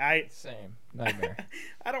Ivy. Same nightmare.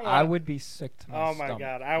 I would be sick to my stomach.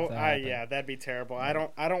 Oh my god! That'd be terrible. I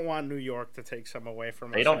don't want New York to take some away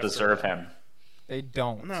from us. They don't deserve him. They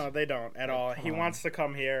don't. No, they don't at all. He on. wants to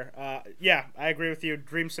come here. Yeah, I agree with you.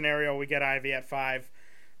 Dream scenario, we get Ivy at 5.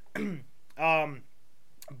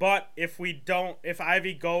 But if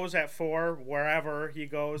Ivy goes at 4, wherever he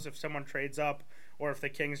goes, if someone trades up or if the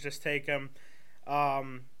Kings just take him,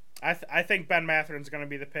 I think Ben Matherin's going to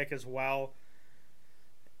be the pick as well.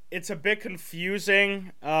 It's a bit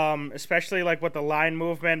confusing, especially like with the line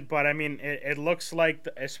movement, but I mean, it looks like,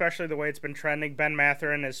 especially the way it's been trending, Ben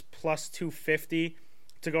Matherin is plus 250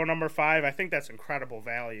 to go number 5. I think that's incredible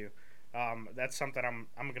value. That's something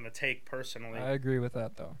I'm going to take personally. I agree with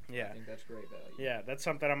that, though. Yeah. I think that's great value. Yeah, that's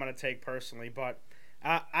something I'm going to take personally. But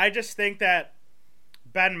I just think that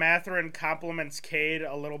Ben Matherin complements Cade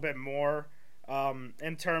a little bit more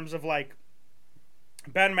in terms of, like,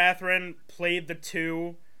 Ben Matherin played the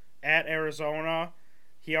 2 at Arizona.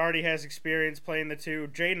 He already has experience playing the 2.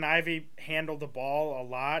 Jaden Ivey handled the ball a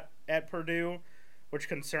lot at Purdue, which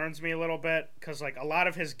concerns me a little bit because, like, a lot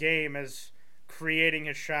of his game is creating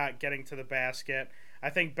his shot, getting to the basket.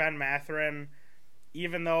 I think Ben Matherin,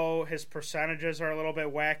 even though his percentages are a little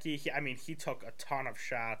bit wacky, he took a ton of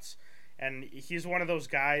shots. And he's one of those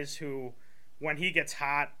guys who, when he gets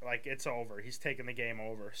hot, like, it's over. He's taking the game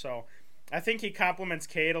over. So I think he complements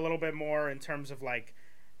Cade a little bit more in terms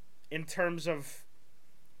of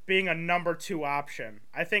being a number 2 option.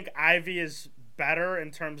 I think Ivy is better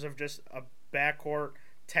in terms of just a backcourt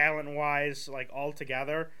talent-wise, like,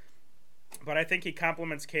 altogether. But I think he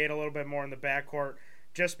complements Cade a little bit more in the backcourt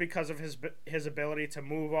just because of his ability to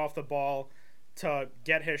move off the ball, to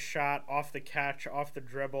get his shot off the catch, off the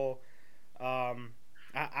dribble.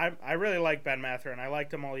 I really like Ben Matherin. I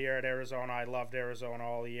liked him all year at Arizona. I loved Arizona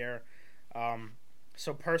all year.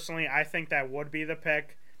 So personally, I think that would be the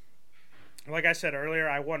pick. Like I said earlier,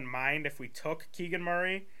 I wouldn't mind if we took Keegan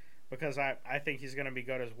Murray because I think he's going to be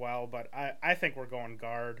good as well. But I think we're going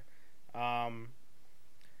guard.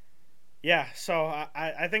 Yeah, so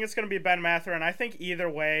I think it's going to be Ben Matherin. I think either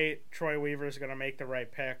way, Troy Weaver is going to make the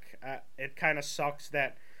right pick. It kind of sucks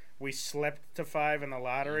that we slipped to 5 in the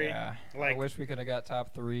lottery. Yeah, like, I wish we could have got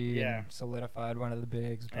top 3 Yeah. and solidified one of the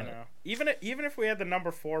bigs. But I know. Even if we had the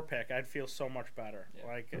number 4 pick, I'd feel so much better. Yeah.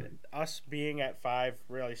 Like, us being at 5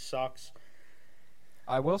 really sucks.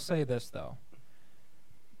 I will say this, though.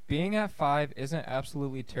 Being at 5 isn't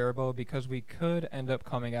absolutely terrible because we could end up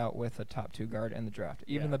coming out with a top 2 guard in the draft,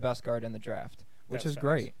 even Yeah. the best guard in the draft, which That's is facts.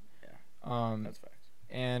 great. Yeah, that's facts.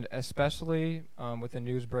 And especially with the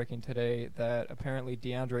news breaking today that apparently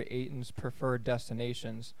DeAndre Ayton's preferred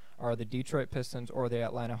destinations are the Detroit Pistons or the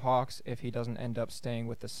Atlanta Hawks if he doesn't end up staying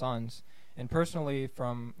with the Suns. And personally,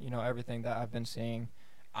 from everything that I've been seeing,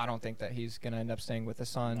 I don't think that he's going to end up staying with the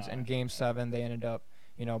Suns. No. In Game 7, they ended up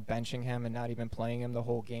benching him and not even playing him the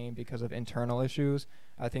whole game because of internal issues.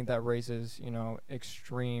 I think that raises,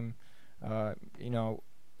 extreme,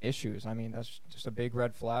 issues. I mean, that's just a big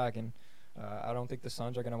red flag, and I don't think the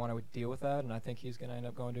Suns are going to want to deal with that, and I think he's going to end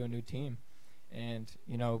up going to a new team. And,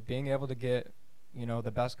 being able to get,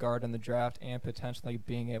 the best guard in the draft and potentially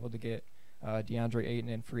being able to get DeAndre Ayton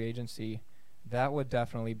in free agency, that would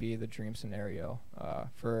definitely be the dream scenario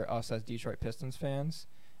for us as Detroit Pistons fans.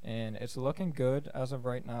 And it's looking good as of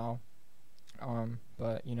right now.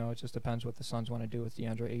 But, it just depends what the Suns want to do with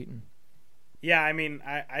DeAndre Ayton. Yeah, I mean,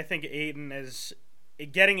 I think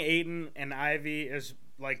getting Ayton and Ivy is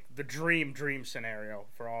like the dream scenario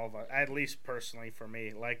for all of us, at least personally for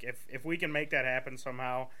me. Like, if we can make that happen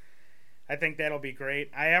somehow, I think that'll be great.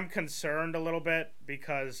 I am concerned a little bit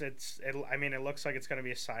because it looks like it's going to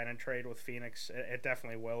be a sign and trade with Phoenix. It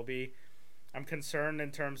definitely will be. I'm concerned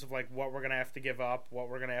in terms of like what we're going to have to give up, what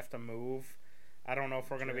we're going to have to move. I don't know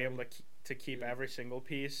if we're going to be able to keep every single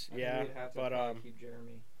piece. Keep Jeremy,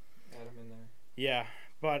 add him in there. Yeah,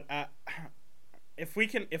 but if we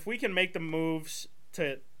can make the moves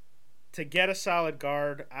to get a solid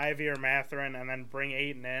guard, Ivy or Matherin, and then bring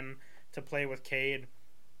Ayton in to play with Cade,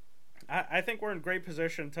 I think we're in great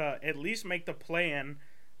position to at least make the play-in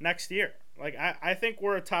next year. Like, I think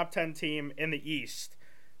we're a top 10 team in the East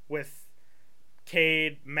with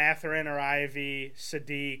Cade, Matherin or Ivy,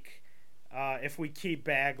 Sadiq, if we keep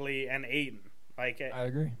Bagley and Ayton. Like, I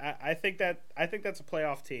agree. I think that's a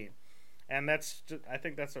playoff team, and I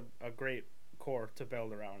think that's a great core to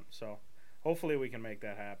build around. So hopefully we can make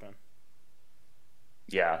that happen.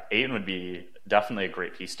 Yeah, Ayton would be definitely a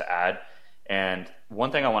great piece to add. And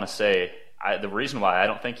one thing I want to say, the reason why I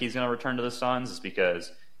don't think he's going to return to the Suns is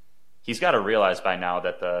because he's got to realize by now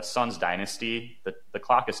that the Suns dynasty, the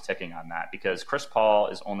clock is ticking on that, because Chris Paul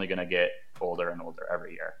is only going to get older and older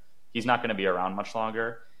every year. He's not going to be around much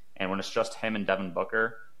longer. And when it's just him and Devin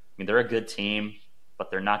Booker, I mean, they're a good team,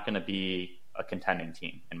 but they're not going to be a contending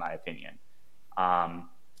team, in my opinion.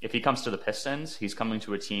 If he comes to the Pistons, he's coming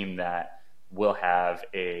to a team that will have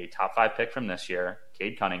a top 5 pick from this year,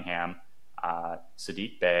 Cade Cunningham,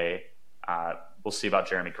 Sadiq Bey. We'll see about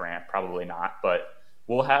Jeremy Grant, probably not, but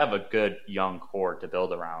we'll have a good young core to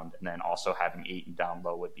build around, and then also having Ayton down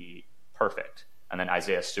low would be perfect. And then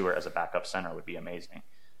Isaiah Stewart as a backup center would be amazing.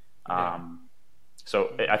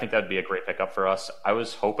 So I think that would be a great pickup for us. I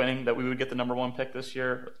was hoping that we would get the number 1 pick this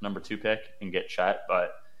year, number 2 pick, and get Chet,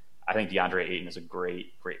 but I think DeAndre Ayton is a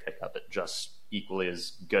great pickup. It just equally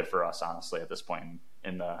as good for us, honestly, at this point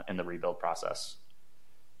in the rebuild process.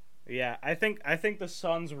 Yeah, I think the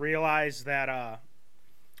Suns realize that.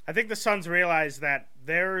 I think the Suns realize that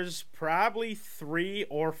there's probably 3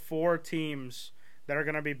 or 4 teams that are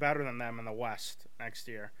going to be better than them in the West next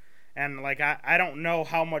year. And, like, I don't know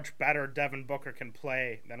how much better Devin Booker can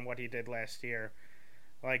play than what he did last year.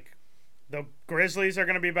 Like, the Grizzlies are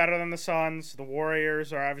going to be better than the Suns. The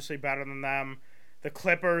Warriors are obviously better than them. The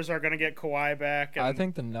Clippers are going to get Kawhi back. And, I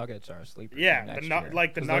think the Nuggets are a sleeper. Yeah, next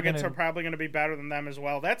the year, Nuggets are probably going to be better than them as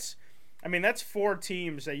well. That's 4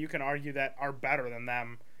 teams that you can argue that are better than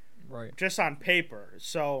them, right? Just on paper.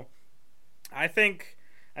 So, I think,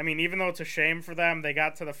 even though it's a shame for them, they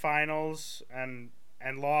got to the finals and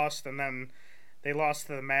lost, and then they lost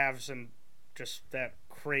to the Mavs and just that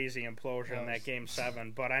crazy implosion in that Game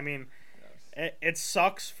 7. But it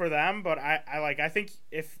sucks for them. But I think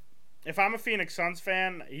if I'm a Phoenix Suns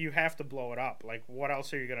fan, you have to blow it up. Like, what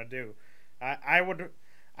else are you gonna do?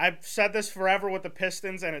 I've said this forever with the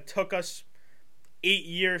Pistons, and it took us 8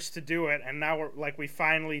 years to do it, and now we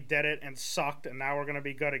finally did it and sucked, and now we're gonna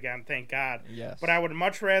be good again. Thank God. Yes. But I would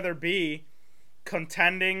much rather be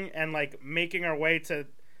contending and making our way to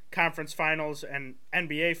conference finals and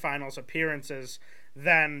NBA finals appearances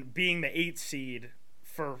than being the 8th seed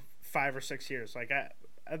for 5 or 6 years. I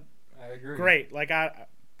agree. Great.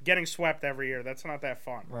 Getting swept every year, that's not that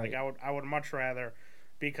fun. Right. I would much rather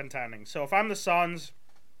be contending. So if I'm the Suns,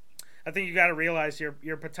 I think you got to realize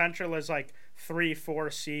your potential is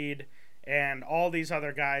 3-4 seed, and all these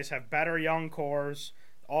other guys have better young cores.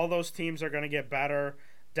 All those teams are going to get better.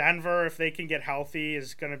 Denver, if they can get healthy,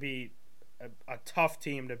 is going to be a tough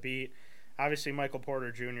team to beat. Obviously, Michael Porter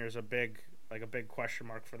Jr. is a big question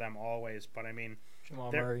mark for them always. But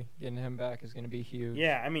Jamal Murray, getting him back is going to be huge.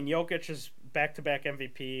 Yeah, Jokic is back-to-back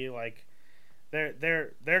MVP.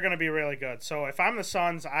 They're going to be really good. So if I'm the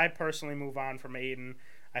Suns, I personally move on from Ayton.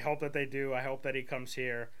 I hope that they do. I hope that he comes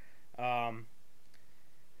here. But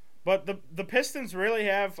the Pistons really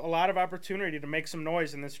have a lot of opportunity to make some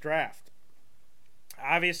noise in this draft.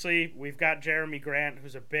 Obviously, we've got Jeremy Grant,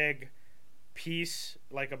 who's a big piece,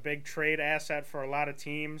 a big trade asset for a lot of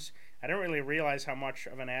teams. I didn't really realize how much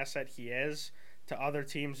of an asset he is to other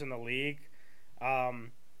teams in the league.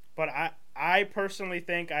 But I personally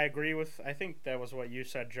think I agree with, I think that was what you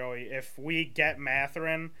said, Joey. If we get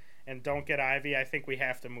Mathurin and don't get Ivy, I think we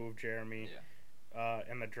have to move Jeremy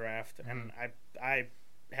in the draft. Mm-hmm. And I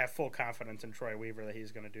have full confidence in Troy Weaver that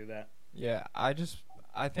he's going to do that. Yeah, I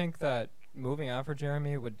think that moving on for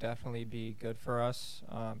Jeremy would definitely be good for us.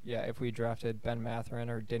 If we drafted Ben Mathurin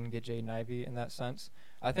or didn't get Jaden Ivey in that sense.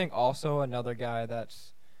 I think also another guy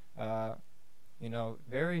that's,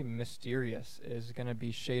 very mysterious is going to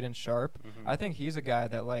be Shaedon Sharpe. Mm-hmm. I think he's a guy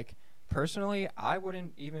that, personally, I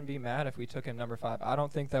wouldn't even be mad if we took him number 5. I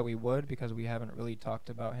don't think that we would because we haven't really talked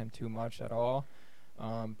about him too much at all.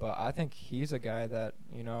 But I think he's a guy that,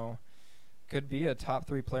 could be a top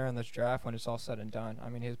 3 player in this draft when it's all said and done.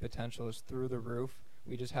 His potential is through the roof.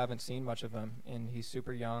 We just haven't seen much of him, and he's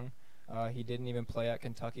super young. He didn't even play at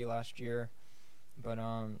Kentucky last year. But,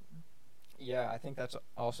 I think that's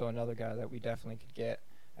also another guy that we definitely could get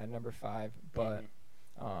at number 5. But,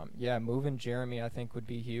 moving Jeremy I think would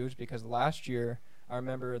be huge because last year I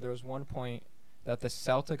remember there was one point that the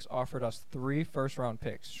Celtics offered us 3 first-round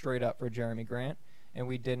picks straight up for Jeremy Grant, and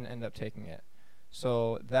we didn't end up taking it.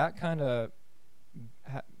 So that kind of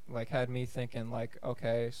had me thinking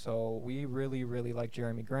okay, so we really, really like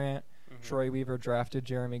Jeremy Grant. Mm-hmm. Troy Weaver drafted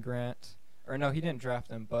Jeremy Grant. Or no, he didn't draft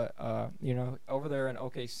him, but, over there in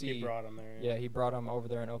OKC. He brought him there. Yeah, he brought him over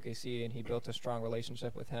there in OKC, and he built a strong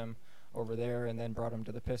relationship with him over there and then brought him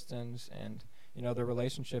to the Pistons. And, their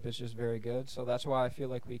relationship is just very good. So that's why I feel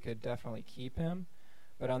like we could definitely keep him.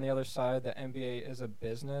 But on the other side, the NBA is a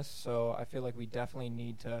business, so I feel like we definitely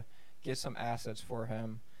need to get some assets for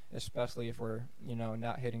him, especially if we're,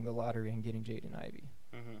 not hitting the lottery and getting Jaden Ivey.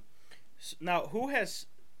 Mm-hmm. Now,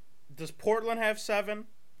 does Portland have 7?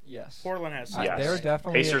 Yes. Portland has 6. Yes. They're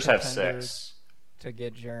definitely Pacers have 6 to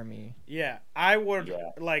get Jeremy. Yeah, I would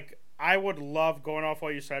I would love, going off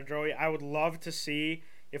what you said, Joey, I would love to see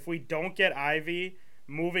if we don't get Ivy,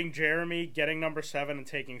 moving Jeremy, getting number 7, and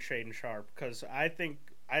taking Shaden Sharp, because I think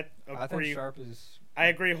Sharp is. I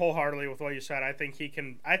agree wholeheartedly with what you said. I think he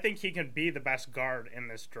can. I think he can be the best guard in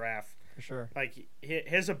this draft. For sure. Like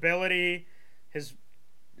his ability, his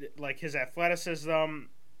athleticism.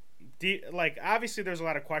 Like obviously, there's a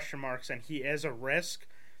lot of question marks, and he is a risk.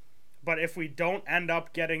 But if we don't end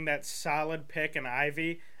up getting that solid pick in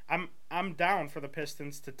Ivy, I'm down for the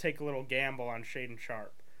Pistons to take a little gamble on Shaden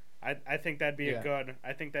Sharp. I think that'd be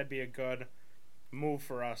a good move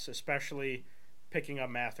for us, especially picking up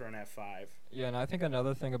Mathurin at 5. Yeah, and I think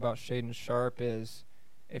another thing about Shaden Sharp is,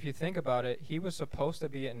 if you think about it, he was supposed to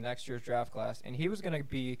be in next year's draft class, and he was going to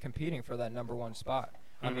be competing for that number 1 spot.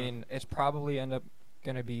 Mm-hmm. I mean, it's probably end up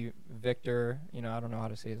going to be Victor. I don't know how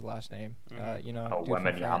to say his last name.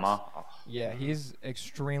 Wembanyama. Yeah, he's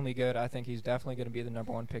extremely good. I think he's definitely going to be the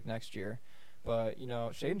number 1 pick next year. But,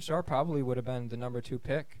 Shaden Sharp probably would have been the number 2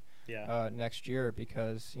 pick next year,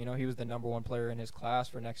 because, he was the number 1 player in his class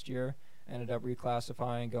for next year. Ended up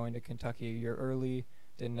reclassifying, going to Kentucky a year early,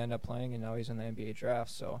 didn't end up playing, and now he's in the NBA draft.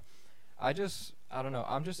 So I don't know.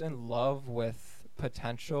 I'm just in love with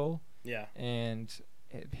potential. Yeah. And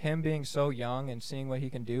him being so young and seeing what he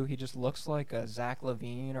can do, he just looks like a Zach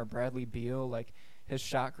LaVine or Bradley Beal. Like, his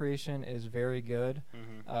shot creation is very good.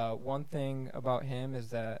 Mm-hmm. One thing about him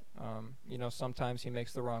is that, sometimes he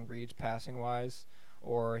makes the wrong reads passing-wise,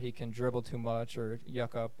 or he can dribble too much or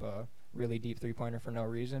yuck up really deep three-pointer for no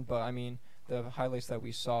reason. But, I mean, the highlights that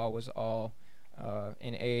we saw was all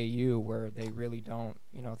in AAU, where they really don't,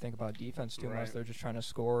 think about defense too much. They're just trying to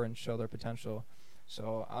score and show their potential.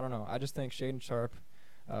 So, I don't know. I just think Shaden Sharp,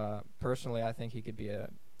 personally, I think he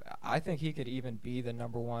could even be the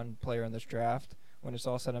number 1 player in this draft when it's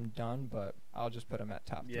all said and done, but I'll just put him at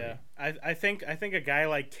top 3. Yeah, I think a guy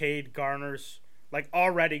like Cade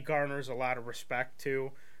already garners a lot of respect,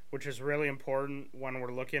 too, which is really important when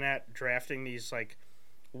we're looking at drafting these,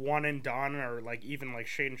 one and done, or, even,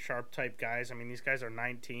 Shaden Sharp type guys. I mean, these guys are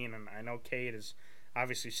 19, and I know Cade is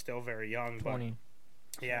obviously still very young. 20. But,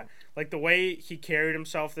 yeah, the way he carried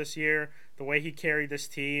himself this year, the way he carried this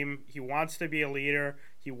team, he wants to be a leader.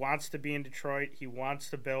 He wants to be in Detroit. He wants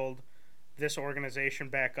to build this organization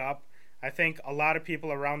back up. I think a lot of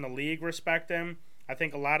people around the league respect him. I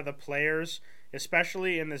think a lot of the players,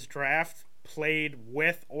 especially in this draft, played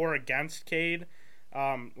with or against Cade,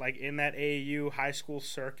 in that AAU high school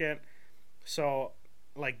circuit. So,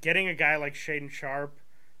 getting a guy like Shaden Sharp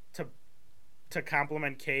to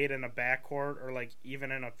complement Cade in a backcourt, or even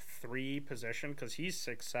in a 3 position, because he's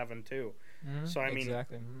 6'7" too. Mm-hmm. So I mean,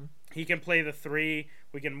 exactly. Mm-hmm. He can play the 3.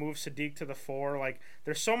 We can move Sadiq to the 4.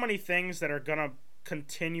 There's so many things that are gonna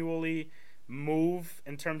continually move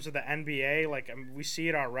in terms of the NBA. We see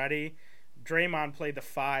it already. Draymond played the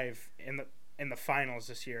 5 in the finals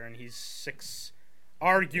this year, and he's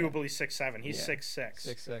arguably 6'7". He's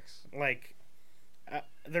 6'6".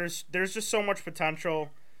 6'6". There's just so much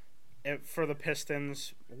potential for the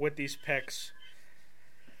Pistons with these picks.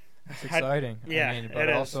 It's exciting. Yeah, but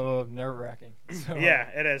also nerve-wracking. So. Yeah,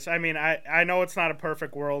 it is. I mean, I know it's not a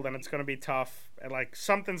perfect world, and it's going to be tough. And,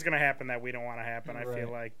 something's going to happen that we don't want to happen, I feel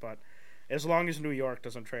like. But as long as New York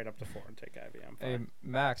doesn't trade up to 4 and take Ivy, I'm fine. Hey,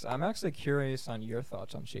 Max, I'm actually curious on your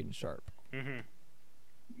thoughts on Shaden Sharp. Mm-hmm.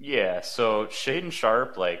 Yeah, so Shaden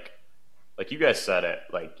Sharp, like you guys said it,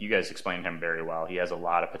 you guys explained him very well. He has a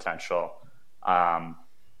lot of potential.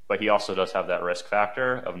 But he also does have that risk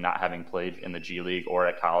factor of not having played in the G League or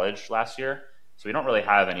at college last year. So we don't really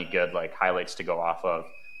have any good highlights to go off of.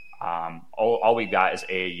 All we got is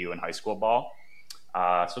AAU and high school ball.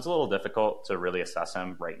 So it's a little difficult to really assess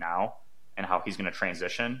him right now and how he's going to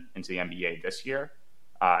transition into the NBA this year.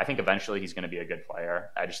 I think eventually he's going to be a good player.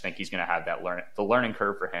 I just think he's going to have the learning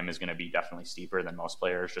curve for him is going to be definitely steeper than most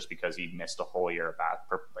players, just because he missed a whole year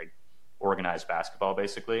of organized basketball,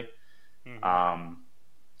 basically. Mm-hmm.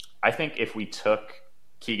 I think if we took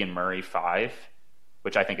Keegan Murray 5,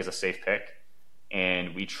 which I think is a safe pick,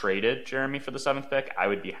 and we traded Jeremy for the 7th pick, I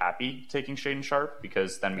would be happy taking Shaden Sharp,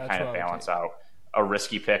 because then we kind of balance out a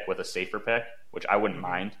risky pick with a safer pick, which I wouldn't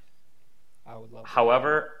mind. I would love.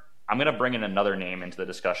 However, I'm going to bring in another name into the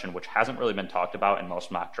discussion, which hasn't really been talked about in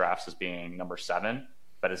most mock drafts as being number 7,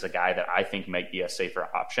 but is a guy that I think might be a safer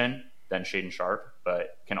option than Shaden Sharp,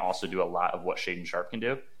 but can also do a lot of what Shaden Sharp can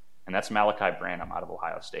do. And that's Malachi Branham out of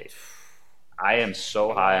Ohio State. I am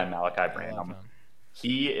so high on Malachi Branham.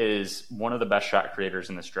 He is one of the best shot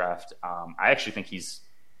creators in this draft. I actually think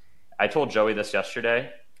I told Joey this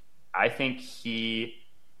yesterday. I think he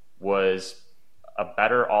was a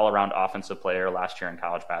better all-around offensive player last year in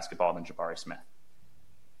college basketball than Jabari Smith.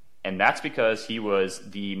 And that's because he was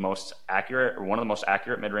the most accurate, or one of the most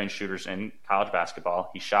accurate mid-range shooters in college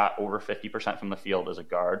basketball. He shot over 50% from the field as a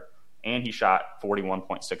guard, and he shot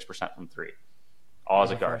 41.6% from three, all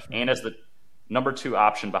as a guard, and as the number 2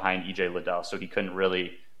 option behind E.J. Liddell. So he couldn't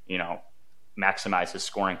really, maximize his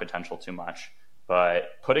scoring potential too much.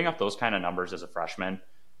 But putting up those kind of numbers as a freshman,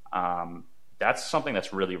 that's something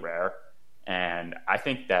that's really rare. And I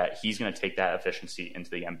think that he's going to take that efficiency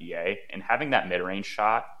into the NBA. And having that mid-range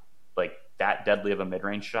shot, like that deadly of a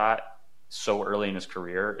mid-range shot so early in his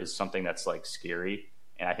career, is something that's like scary.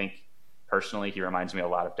 And I think personally he reminds me a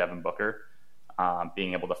lot of Devin Booker,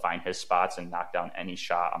 being able to find his spots and knock down any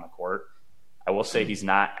shot on the court. I will say he's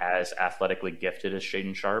not as athletically gifted as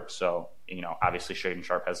Shaedon Sharpe. So, obviously Shaedon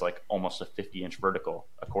Sharpe has like almost a 50-inch vertical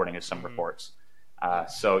according to some reports.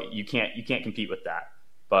 So you can't compete with that.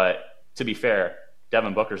 But to be fair,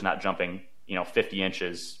 Devin Booker's not jumping, 50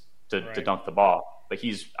 inches to dunk the ball. But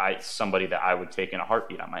he's somebody that I would take in a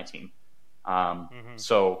heartbeat on my team.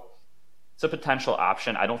 So it's a potential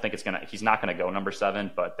option. I don't think he's not going to go number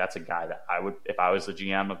 7, but that's a guy that I would, if I was the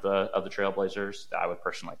GM of the Trailblazers, that I would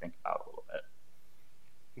personally think about a little bit.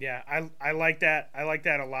 Yeah, I like that. I like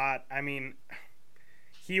that a lot. I mean,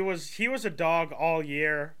 he was a dog all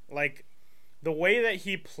year. Like, the way that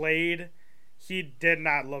he played, he did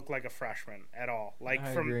not look like a freshman at all. Like,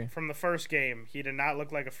 from the first game, he did not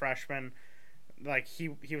look like a freshman. Like,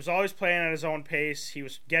 he was always playing at his own pace. He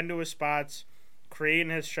was getting to his spots,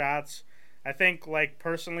 creating his shots. I think, like,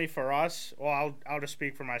 personally for us, well, I'll just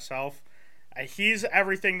speak for myself. He's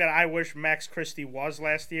everything that I wish Max Christie was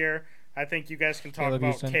last year. I think you guys can talk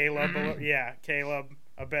about Caleb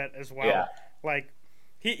a bit as well. Yeah. Like,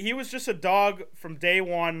 he was just a dog from day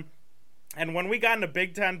one. And when we got into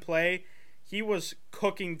Big Ten play, he was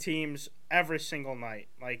cooking teams every single night.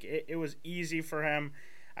 Like, it was easy for him.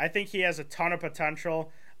 I think he has a ton of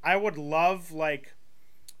potential. I would love, like,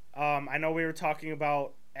 I know we were talking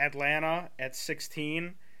about Atlanta at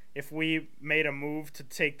 16. If we made a move to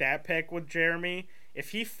take that pick with Jeremy,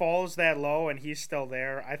 if he falls that low and he's still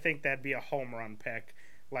there, I think that'd be a home run pick.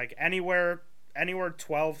 Like, anywhere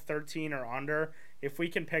 12, 13 or under, if we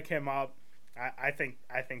can pick him up, I think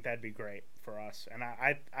that'd be great for us. And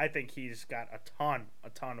I think he's got a ton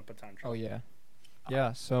of potential. Oh, yeah.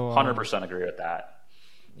 Yeah, so 100% agree with that.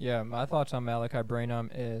 Yeah, my thoughts on Malachi Branham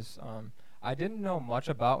is I didn't know much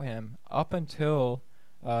about him up until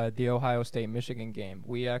the Ohio State-Michigan game.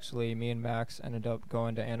 Me and Max ended up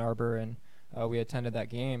going to Ann Arbor, and we attended that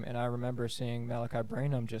game, and I remember seeing Malachi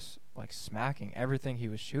Branham just, like, smacking everything he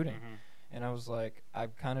was shooting. And I was like, I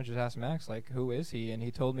kind of just asked Max, like, who is he? And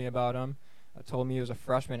he told me about him. Told me he was a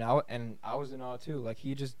freshman out, and I was in awe, too. Like,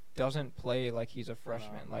 he just doesn't play like he's a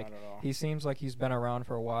freshman. No, like, not at all. He seems like he's been around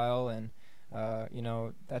for a while, and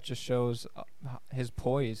that just shows his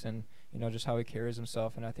poise and, just how he carries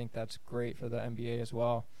himself, and I think that's great for the NBA as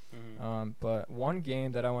well. But one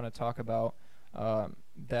game that I want to talk about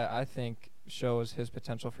that I think shows his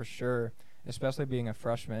potential for sure, especially being a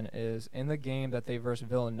freshman, is in the game that they versed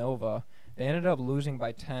Villanova. They ended up losing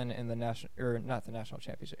by 10 in the not the national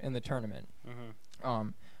championship, in the tournament.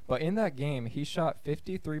 But in that game, he shot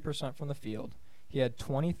 53% from the field. He had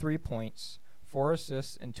 23 points, 4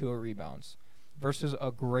 assists, and 2 rebounds versus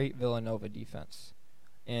a great Villanova defense.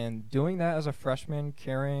 And doing that as a freshman,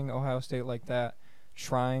 carrying Ohio State like that,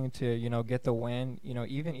 trying to, get the win,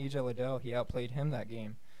 even E.J. Liddell, he outplayed him that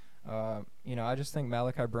game. I just think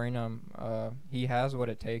Malachi Branham, he has what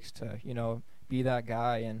it takes to, be that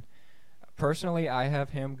guy. And personally, I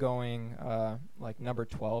have him going number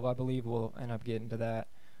 12, I believe. We'll end up getting to that.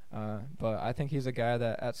 But I think he's a guy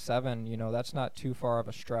that at 7, that's not too far of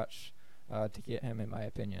a stretch to get him, in my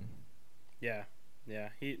opinion. Yeah,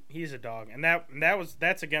 he's a dog, and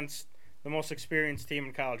that's against the most experienced team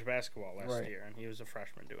in college basketball last year, and he was a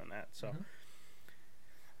freshman doing that. So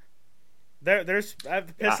the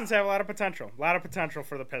Pistons have a lot of potential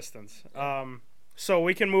for the Pistons. So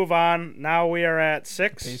we can move on. Now we are at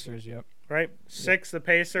 6. Pacers, yep. Right, 6. The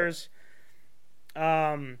Pacers.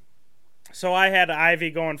 So I had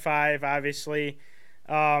Ivy going 5, obviously.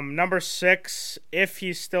 Number 6, if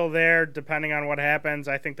he's still there, depending on what happens,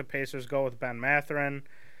 I think the Pacers go with Ben Mathurin.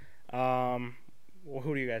 Who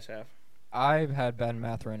do you guys have? I've had Ben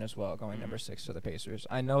Mathurin as well, going number 6 to the Pacers.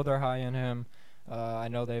 I know they're high in him. I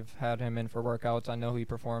know they've had him in for workouts. I know he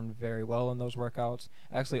performed very well in those workouts.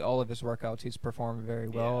 Actually, all of his workouts, he's performed very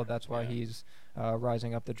well. Yeah, That's why he's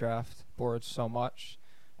rising up the draft boards so much.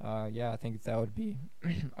 I think that would be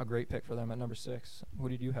a great pick for them at number 6. Who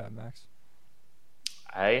did you have, Max?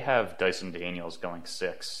 I have Dyson Daniels going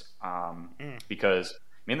 6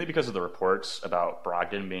 mainly because of the reports about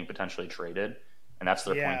Brogdon being potentially traded. and that's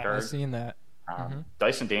their point guard. I've seen that.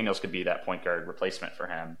 Dyson Daniels could be that point guard replacement for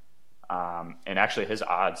him. And actually his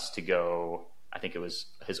odds to go, I think it was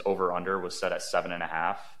his over-under was set at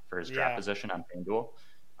 7.5 for his draft position on FanDuel.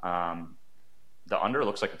 The under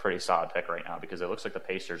looks like a pretty solid pick right now because it looks like the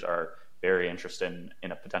Pacers are very interested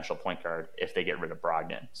in a potential point guard if they get rid of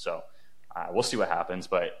Brogdon. So we'll see what happens,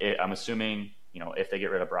 but I'm assuming, if they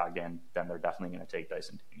get rid of Brogdon, then they're definitely going to take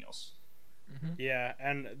Dyson Daniels. Yeah,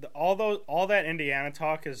 and all that Indiana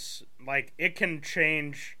talk is like it can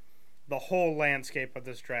change the whole landscape of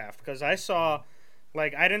this draft because I saw,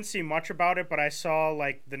 like, I didn't see much about it, but I saw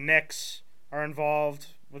like the Knicks are involved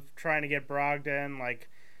with trying to get Brogdon. Like,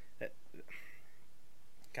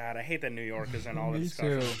 God, I hate that New York is in all the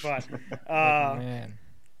discussion, but man,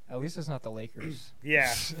 at least it's not the Lakers.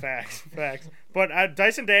 Yeah, facts. But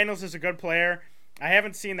Dyson Daniels is a good player. I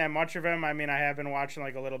haven't seen that much of him. I mean, I have been watching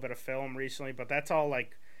like a little bit of film recently, but that's all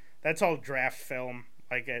draft film.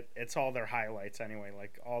 Like it's all their highlights anyway.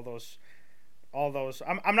 Like all those.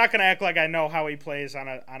 I'm not gonna act like I know how he plays on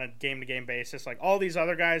a game-to-game basis. Like all these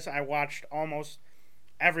other guys, I watched almost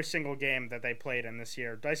every single game that they played in this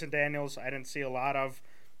year. Dyson Daniels, I didn't see a lot of.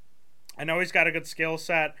 I know he's got a good skill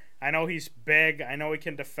set. I know he's big. I know he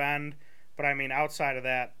can defend. But I mean, outside of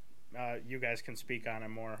that. You guys can speak on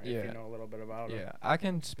him more if you know a little bit about him. Yeah, I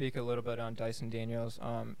can speak a little bit on Dyson Daniels.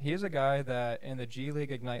 He's a guy that in the G League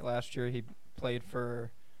Ignite last year he played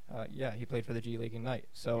for. He played for the G League Ignite.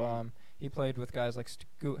 So he played with guys like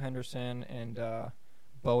Scoot Henderson and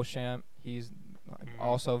Beauchamp. He's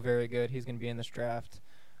also very good. He's going to be in this draft.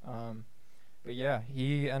 But yeah,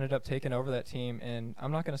 he ended up taking over that team, and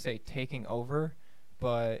I'm not going to say taking over,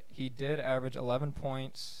 but he did average 11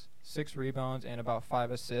 points. 6 rebounds and about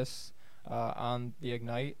 5 assists on the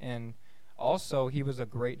Ignite, and also he was a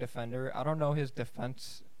great defender. I don't know his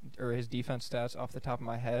defense stats off the top of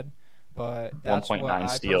my head, but that's 1.9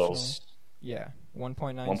 steals.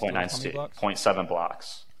 1.9 steals. 0.7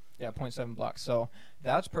 blocks. Yeah, 0.7 blocks. So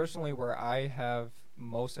that's personally where I have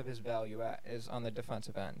most of his value at is on the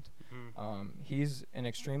defensive end. He's an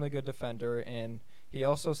extremely good defender, and he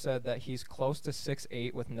also said that he's close to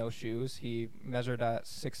 6'8" with no shoes. He measured at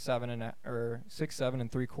 6'7"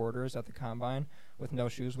 and 3/4 at the combine with no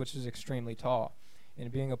shoes, which is extremely tall. And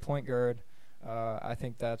being a point guard, I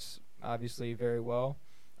think that's obviously very well.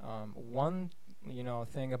 One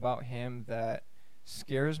thing about him that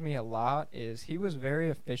scares me a lot is he was very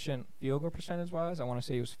efficient field goal percentage-wise. I want to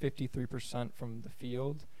say he was 53% from the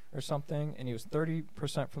field or something, and he was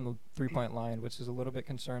 30% from the three-point line, which is a little bit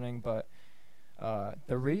concerning, but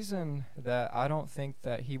the reason that I don't think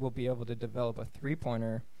that he will be able to develop a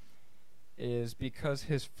three-pointer is because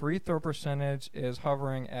his free throw percentage is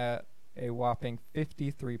hovering at a whopping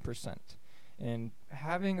 53%. And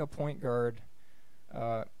having a point guard,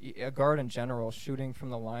 a guard in general, shooting from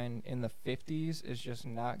the line in the 50s is just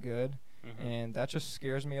not good. And that just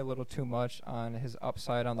scares me a little too much on his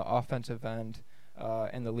upside on the offensive end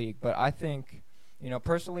in the league. But I think,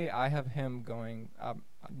 personally, I have him going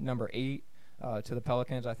number 8. To the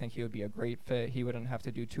Pelicans. I think he would be a great fit. He wouldn't have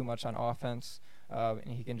to do too much on offense, and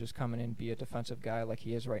he can just come in and be a defensive guy like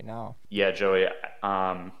he is right now. Yeah, Joey.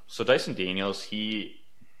 So Dyson Daniels, he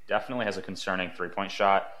definitely has a concerning three-point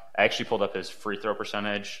shot. I actually pulled up his free throw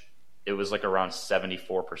percentage. It was like around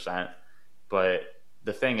 74%. But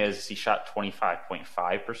the thing is, he shot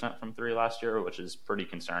 25.5% from three last year, which is pretty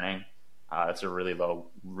concerning. That's a really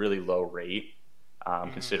low rate.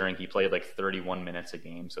 Considering he played like 31 minutes a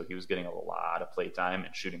game, so he was getting a lot of play time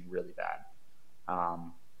and shooting really bad.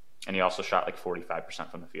 And he also shot like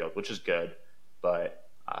 45% from the field, which is good, but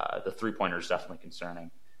the three-pointer is definitely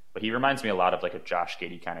concerning. But he reminds me a lot of like a Josh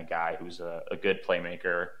Giddey kind of guy who's a good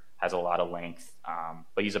playmaker, has a lot of length,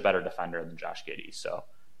 but he's a better defender than Josh Giddey, so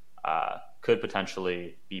could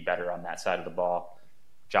potentially be better on that side of the ball.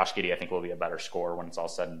 Josh Giddey, I think, will be a better scorer when it's all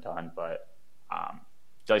said and done, but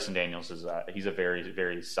Dyson Daniels he's a very,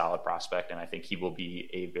 very solid prospect, and I think he will be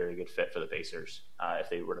a very good fit for the Pacers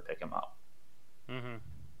if they were to pick him up.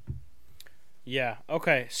 Yeah.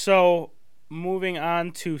 Okay. So moving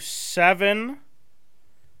on to 7.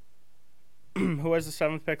 Who has the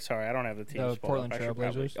 7th pick? Sorry, I don't have the team. The Portland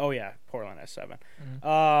Trailblazers. Oh yeah, Portland has 7.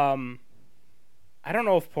 I don't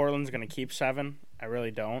know if Portland's going to keep 7. I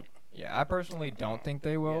really don't. Yeah, I personally don't think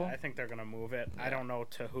they will. Yeah, I think they're going to move it. Yeah. I don't know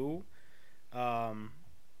to who.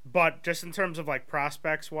 But just in terms of like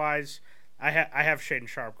prospects wise, I have Shaedon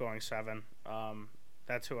Sharpe going 7.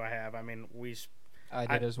 That's who I have. I mean, I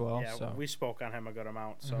did as well. Yeah, so. We spoke on him a good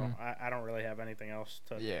amount, so I don't really have anything else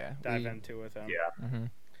to dive into with him. Yeah,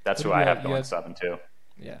 that's who I have going 7 too.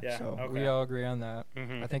 Yeah, so we all agree on that.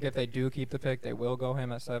 I think if they do keep the pick, they will go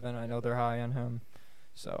him at 7. I know they're high on him.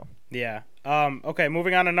 So Yeah. Okay,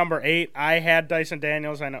 moving on to number 8. I had Dyson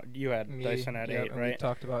Daniels. I know you had Dyson at 8, right? We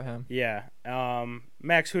talked about him. Yeah.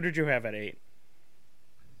 Max, who did you have at 8?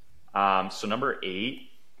 So number 8,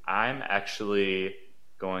 I'm actually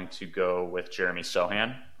going to go with Jeremy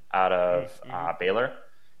Sohan out of Baylor.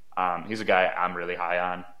 He's a guy I'm really high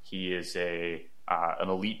on. He is an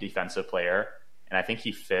elite defensive player, and I think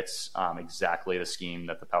he fits exactly the scheme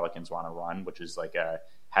that the Pelicans want to run, which is like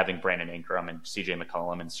having Brandon Ingram and CJ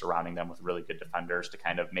McCollum and surrounding them with really good defenders to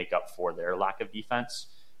kind of make up for their lack of defense.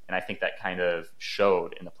 And I think that kind of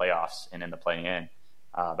showed in the playoffs and in the play-in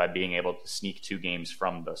by being able to sneak 2 games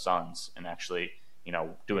from the Suns and actually,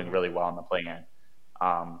 doing really well in the play-in.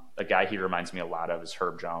 A guy he reminds me a lot of is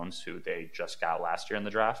Herb Jones, who they just got last year in the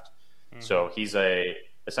draft. Mm-hmm. So he's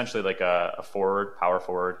essentially like a power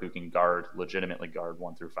forward who can legitimately guard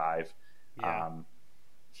 1 through 5. Yeah.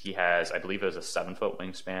 He has, I believe it was a 7-foot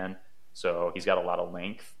wingspan, so he's got a lot of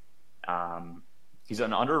length. He's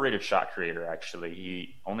an underrated shot creator, actually.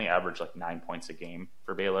 He only averaged like 9 points a game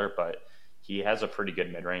for Baylor, but he has a pretty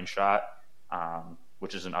good mid-range shot,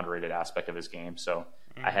 which is an underrated aspect of his game. So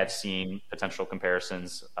I have seen potential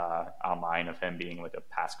comparisons online of him being like a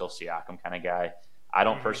Pascal Siakam kind of guy. I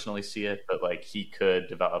don't personally see it, but like he could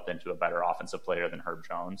develop into a better offensive player than Herb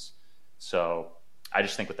Jones. So I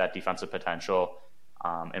just think with that defensive potential,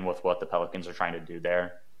 and with what the Pelicans are trying to do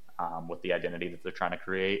there, with the identity that they're trying to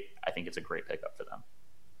create, I think it's a great pickup for them.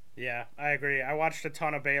 Yeah, I agree. I watched a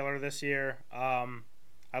ton of Baylor this year.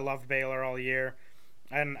 I loved Baylor all year.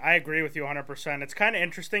 And I agree with you 100%. It's kind of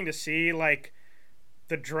interesting to see, like,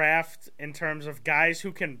 the draft in terms of guys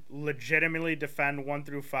who can legitimately defend 1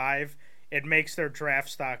 through 5. It makes their draft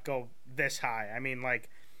stock go this high. I mean, like,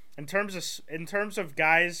 in terms of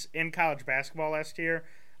guys in college basketball last year,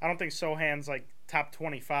 I don't think Sohan's, like, top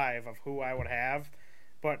 25 of who I would have.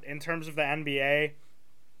 But in terms of the NBA,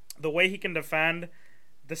 the way he can defend,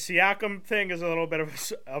 the Siakam thing is a little bit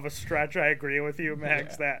of a stretch. I agree with you,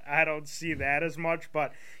 Max, that I don't see that as much.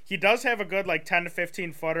 But he does have a good, like, 10 to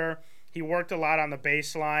 15-footer. He worked a lot on the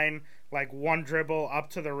baseline, like one dribble up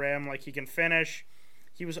to the rim. Like, he can finish.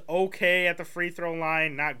 He was okay at the free throw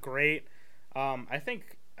line, not great. I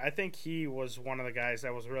think he was one of the guys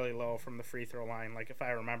that was really low from the free throw line, like if I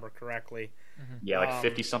remember correctly. Mm-hmm. Yeah, like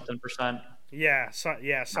 50-something%. Yeah,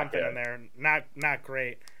 something in there. Not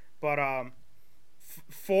great, but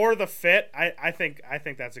for the fit, I think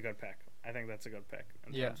that's a good pick. I think that's a good pick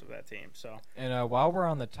in terms of that team. So, and while we're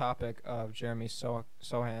on the topic of Jeremy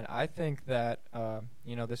Sohan, I think that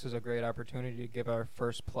this is a great opportunity to give our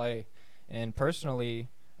first play, and personally,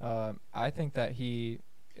 I think that he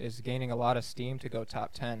is gaining a lot of steam to go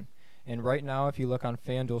top 10. And right now, if you look on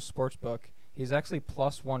FanDuel Sportsbook, he's actually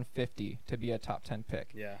plus 150 to be a top 10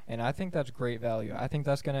 pick. Yeah. And I think that's great value. I think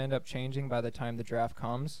that's going to end up changing by the time the draft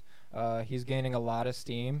comes. He's gaining a lot of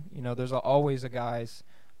steam. There's always guys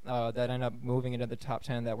that end up moving into the top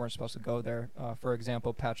 10 that weren't supposed to go there. For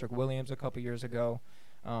example, Patrick Williams a couple years ago.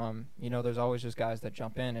 There's always just guys that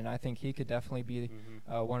jump in, and I think he could definitely be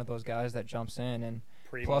one of those guys that jumps in. And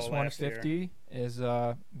Primo plus 150 is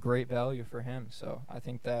great value for him. So I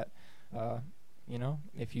think that,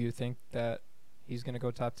 if you think that he's going to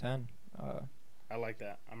go top 10. I like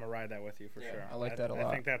that. I'm going to ride that with you for sure. I like that a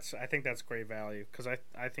lot. I think that's great value because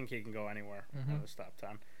I think he can go anywhere in this top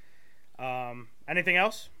 10. Anything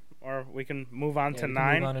else? Or we can move on to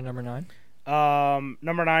 9. Move on to number 9.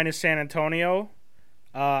 Number 9 is San Antonio.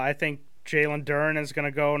 I think Jalen Duren is going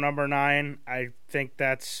to go number 9. I think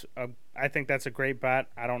that's a great bet.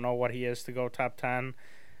 I don't know what he is to go top 10.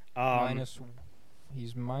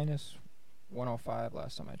 He's minus 105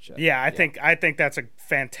 last time I checked. Yeah, I think that's a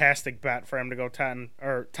fantastic bet for him to go 10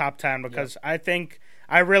 or top 10 because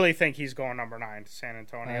I really think he's going number 9 to San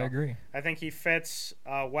Antonio. I agree. I think he fits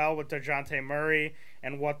well with DeJounte Murray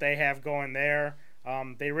and what they have going there.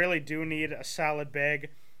 They really do need a solid big.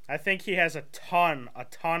 I think he has a ton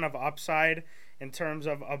of upside in terms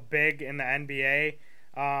of a big in the NBA.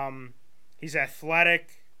 He's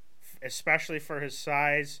athletic, especially for his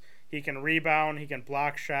size. He can rebound. He can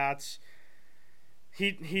block shots.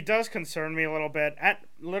 He does concern me a little bit.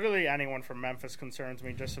 Literally anyone from Memphis concerns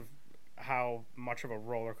me just of how much of a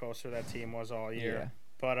roller coaster that team was all year. Yeah.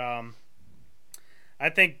 But I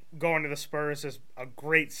think going to the Spurs is a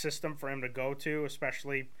great system for him to go to,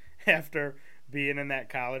 especially after being in that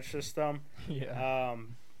college system. Yeah.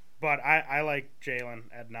 But I like Jalen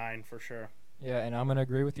at 9 for sure. Yeah, and I'm going to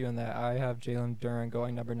agree with you on that. I have Jalen Duren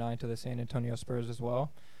going number 9 to the San Antonio Spurs as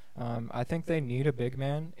well. I think they need a big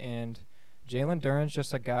man, and Jalen Duren's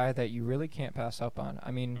just a guy that you really can't pass up on.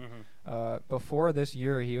 I mean, before this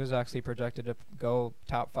year, he was actually projected to go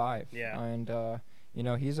top 5. Yeah. And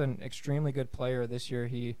he's an extremely good player. This year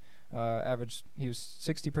he was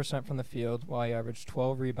 60% from the field, while he averaged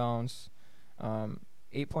 12 rebounds,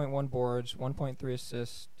 8.1 boards, 1.3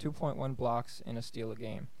 assists, 2.1 blocks, and a steal a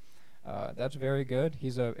game. That's very good.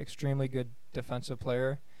 He's an extremely good defensive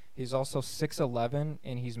player. He's also 6'11",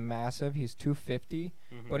 and he's massive. He's 250.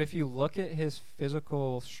 Mm-hmm. But if you look at his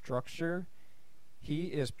physical structure, he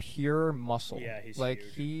is pure muscle. Yeah, he's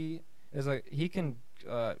huge. He can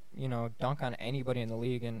dunk on anybody in the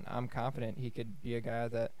league, and I'm confident he could be a guy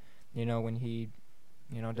that, when he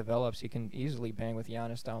develops, he can easily bang with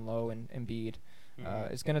Giannis down low and Embiid.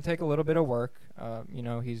 Mm-hmm. It's going to take a little bit of work.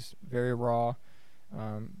 He's very raw.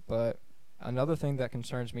 But another thing that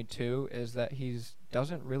concerns me too is that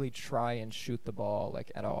doesn't really try and shoot the ball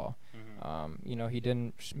at all. Mm-hmm. He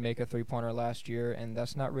didn't make a 3-pointer last year, and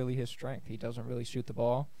that's not really his strength. He doesn't really shoot the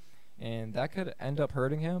ball, and that could end up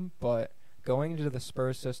hurting him. But going into the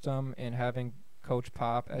Spurs system and having Coach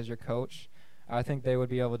Pop as your coach, I think they would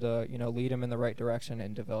be able to lead him in the right direction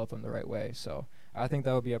and develop him the right way. So I think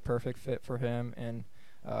that would be a perfect fit for him, and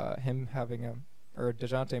him having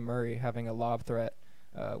DeJounte Murray having a lob threat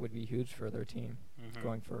would be huge for their team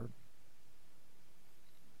going forward.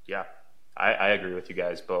 Yeah, I agree with you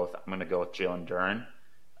guys both. I'm going to go with Jalen Duren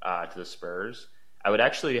to the Spurs. I would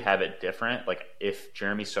actually have it different. Like if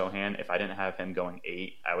Jeremy Sohan, if I didn't have him going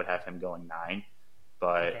 8, I would have him going 9.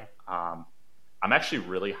 But okay. I'm actually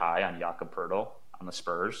really high on Jakob Poeltl on the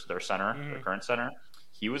Spurs, their center, their current center.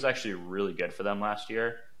 He was actually really good for them last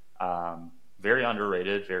year. Very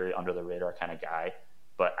underrated, very under the radar kind of guy.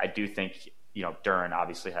 But I do think, Duren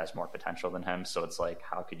obviously has more potential than him. So it's like,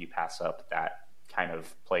 how could you pass up that kind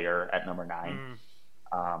of player at number 9?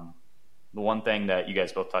 The one thing that you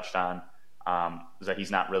guys both touched on is that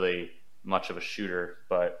he's not really much of a shooter,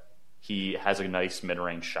 but he has a nice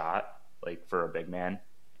mid-range shot, for a big man.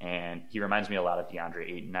 And he reminds me a lot of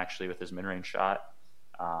DeAndre Ayton, actually, with his mid-range shot,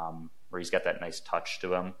 where he's got that nice touch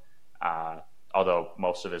to him. Although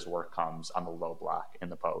most of his work comes on the low block in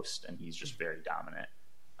the post, and he's just very dominant.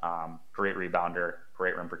 Great rebounder,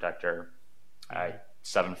 great rim protector,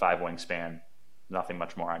 7'5" wingspan. Nothing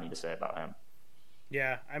much more I need to say about him.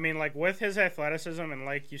 Yeah, I mean, with his athleticism and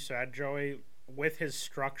like you said, Joey, with his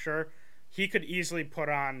structure, he could easily put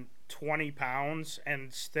on 20 pounds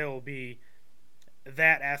and still be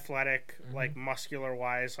that athletic,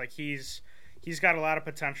 muscular-wise. He's got a lot of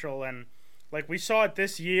potential, and we saw it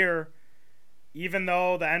this year. Even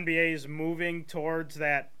though the NBA is moving towards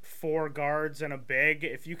that 4 guards and a big,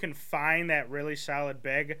 if you can find that really solid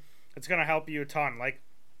big, it's going to help you a ton.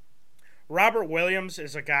 Robert Williams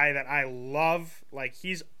is a guy that I love.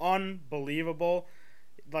 He's unbelievable.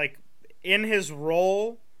 In his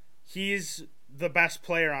role, he's the best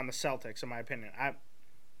player on the Celtics, in my opinion. I'm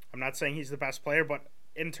not saying he's the best player, but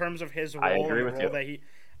in terms of his role, I agree with you.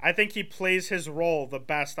 I think he plays his role the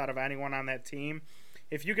best out of anyone on that team.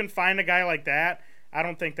 If you can find a guy like that, I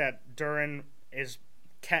don't think that Duren is.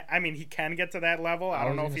 He can get to that level. I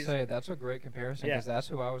don't know if he's. That's a great comparison because that's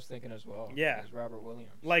who I was thinking as well. Yeah, is Robert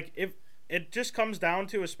Williams. If it just comes down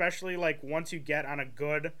to, especially once you get on a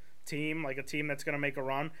good team, a team that's going to make a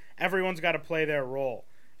run, everyone's got to play their role.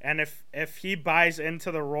 And if he buys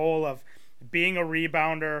into the role of being a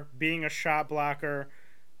rebounder, being a shot blocker,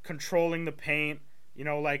 controlling the paint,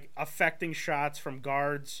 affecting shots from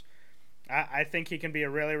guards, I think he can be a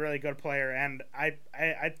really, really good player. And I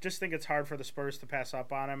just think it's hard for the Spurs to pass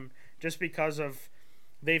up on him just because of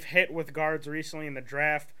they've hit with guards recently in the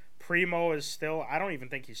draft. Primo is still, I don't even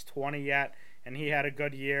think he's 20 yet, and he had a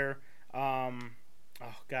good year. Oh,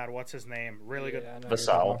 God, what's his name? Really good.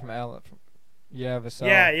 Vassell. Vassell.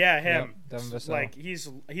 Yeah, him. Yep, Devin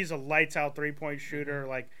Vassell. He's a lights-out three-point shooter.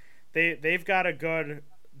 They've got a good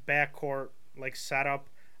backcourt setup.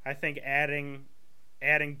 I think adding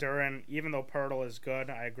Duren, even though Poeltl is good,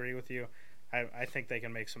 I agree with you. I think they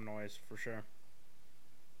can make some noise for sure.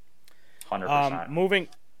 100%.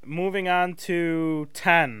 Moving on to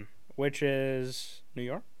 10, which is New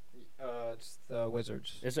York. It's the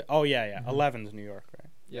Wizards. Is it? Oh yeah. 11's New York, right?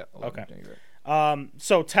 Yeah. Okay. New York.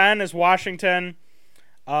 So 10 is Washington.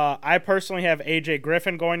 I personally have AJ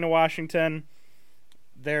Griffin going to Washington.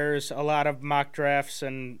 There's a lot of mock drafts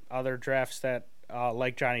and other drafts that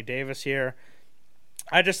like Johnny Davis here.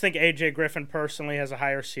 I just think AJ Griffin personally has a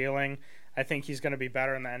higher ceiling. I think he's going to be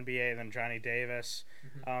better in the NBA than Johnny Davis.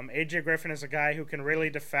 AJ Griffin is a guy who can really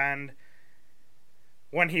defend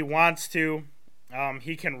when he wants to.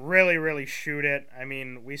 He can really, really shoot it. I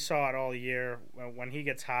mean, we saw it all year. When he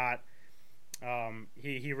gets hot,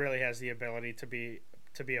 he really has the ability to be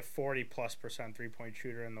a 40+% three-point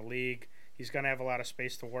shooter in the league. He's going to have a lot of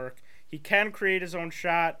space to work. He can create his own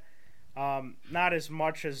shot. Not as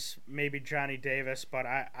much as maybe Johnny Davis, but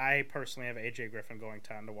I personally have A.J. Griffin going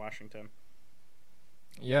 10 to Washington.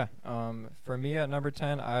 Yeah. For me at number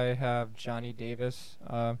 10, I have Johnny Davis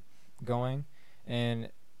going. And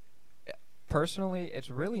personally, it's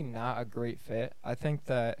really not a great fit. I think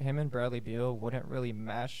that him and Bradley Beal wouldn't really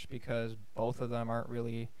mesh because both of them aren't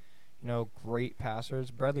really, great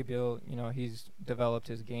passers. Bradley Beal, he's developed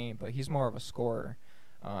his game, but he's more of a scorer.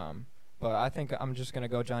 But I think I'm just going to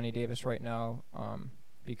go Johnny Davis right now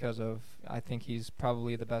because I think he's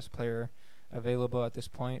probably the best player available at this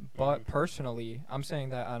point. But personally, I'm saying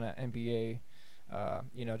that on an NBA,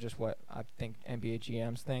 just what I think NBA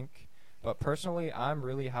GMs think. But personally, I'm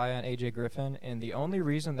really high on A.J. Griffin, and the only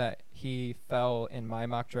reason that he fell in my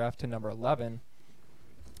mock draft to number 11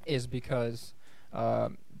 is because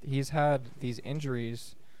he's had these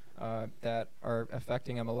injuries that are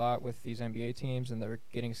affecting him a lot with these NBA teams, and they're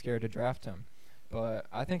getting scared to draft him. But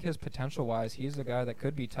I think his potential-wise, he's a guy that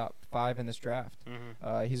could be top 5 in this draft.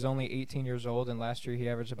 Mm-hmm. He's only 18 years old, and last year he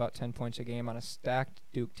averaged about 10 points a game on a stacked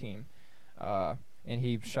Duke team. And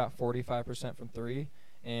he shot 45% from 3.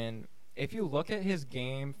 And if you look at his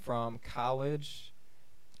game from college,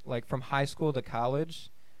 like from high school to college,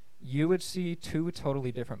 you would see two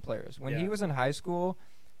totally different players. When he was in high school,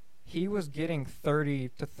 he was getting 30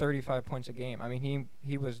 to 35 points a game. I mean,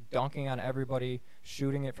 he was dunking on everybody,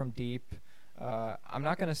 shooting it from deep. I'm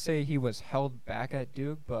not going to say he was held back at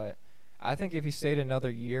Duke, but I think if he stayed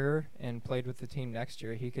another year and played with the team next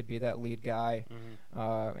year, he could be that lead guy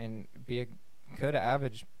and could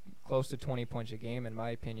average close to 20 points a game, in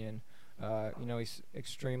my opinion. He's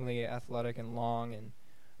extremely athletic and long, and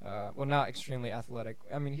not extremely athletic.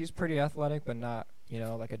 I mean, he's pretty athletic, but not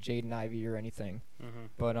like a Jaden Ivey or anything. Mm-hmm.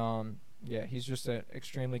 But he's just an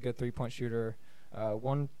extremely good 3-point shooter.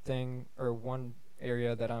 One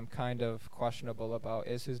area that I'm kind of questionable about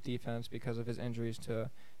is his defense because of his injuries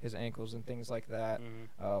to his ankles and things like that.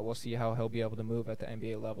 Mm-hmm. We'll see how he'll be able to move at the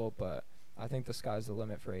NBA level, but I think the sky's the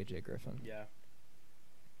limit for A.J. Griffin. Yeah.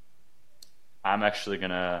 I'm actually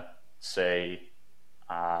going to say,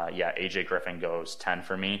 A.J. Griffin goes 10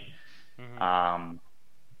 for me. Mm-hmm.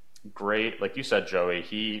 Great. Like you said, Joey,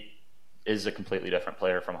 he is a completely different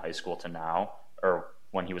player from high school to now, or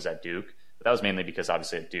when he was at Duke. But that was mainly because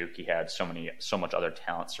obviously at Duke he had so much other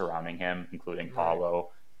talent surrounding him, including Paulo,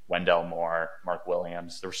 Wendell Moore, Mark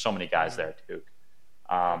Williams. There were so many guys there at Duke.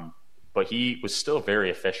 But he was still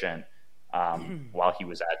very efficient while he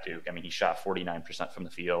was at Duke. I mean, he shot 49% from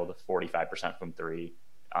the field, 45% from 3,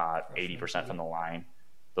 80% from the line.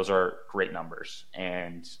 Those are great numbers.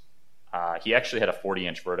 And he actually had a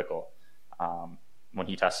 40-inch vertical when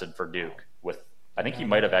he tested for Duke. I think he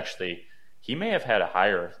may have had a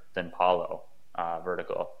higher than Paulo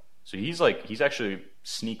vertical. So he's actually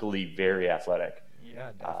sneakily very athletic.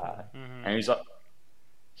 Yeah, definitely. And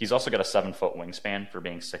he's also got a 7-foot wingspan for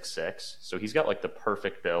being 6'6". So he's got like the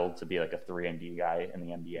perfect build to be like a 3-and-D guy in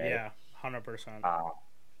the NBA. Yeah, 100%. I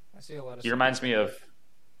see a lot of. He reminds me of.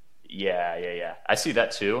 Yeah. I see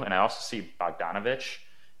that too, and I also see Bogdanovich.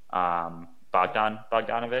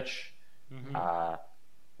 Bogdanovich. Mm-hmm.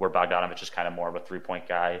 Where Bogdanovich is kind of more of a 3-point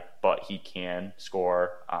guy, but he can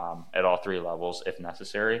score at all 3 levels if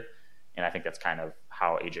necessary. And I think that's kind of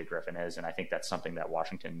how A.J. Griffin is. And I think that's something that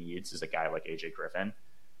Washington needs is a guy like A.J. Griffin.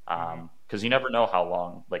 Because you never know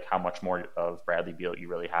how much more of Bradley Beal you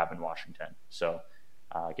really have in Washington. So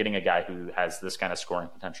getting a guy who has this kind of scoring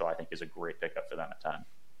potential, I think, is a great pickup for them at 10.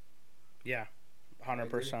 Yeah,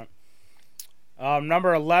 100%.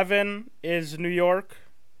 Number 11 is New York.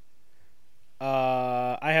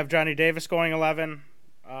 I have Johnny Davis going 11.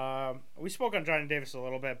 We spoke on Johnny Davis a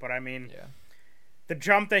little bit, but I mean, the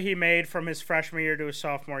jump that he made from his freshman year to his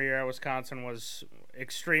sophomore year at Wisconsin was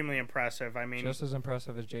extremely impressive. I mean, just as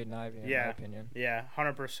impressive as Jaden Ivey, in my opinion. Yeah,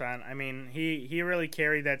 100%. I mean, he really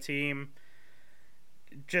carried that team.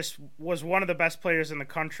 Just was one of the best players in the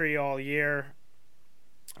country all year.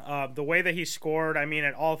 The way that he scored, I mean,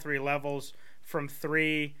 at all 3 levels, from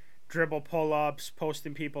 3, dribble pull-ups,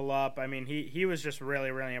 posting people up. I mean, he was just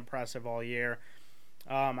really, really impressive all year.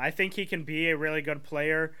 I think he can be a really good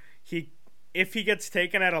player. If he gets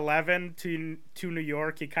taken at 11 to New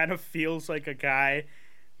York, he kind of feels like a guy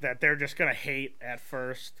that they're just going to hate at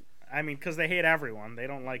first. I mean, because they hate everyone. They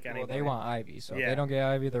don't like anybody. Well, they want Ivy, so if they don't get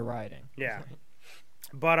Ivy, they're riding. Yeah.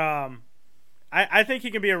 But I think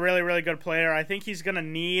he can be a really, really good player. I think he's going to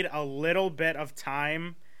need a little bit of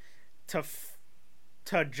time to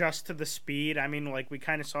adjust to the speed. I mean, like we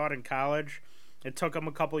kind of saw it in college. It took him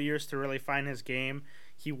a couple of years to really find his game.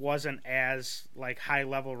 He wasn't as high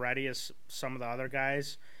level ready as some of the other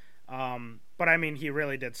guys. But I mean, he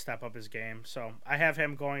really did step up his game. So I have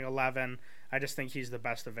him going 11. I just think he's the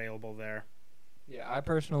best available there. Yeah, I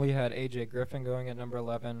personally had AJ Griffin going at number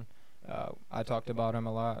 11. I talked about him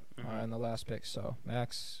a lot in the last pick. So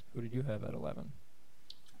Max, who did you have at 11?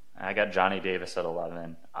 I got Johnny Davis at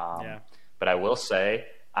 11. Yeah. But I will say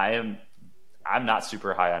I'm not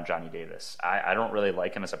super high on Johnny Davis. I don't really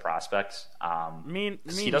like him as a prospect. Me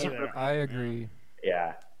he doesn't. neither. I agree.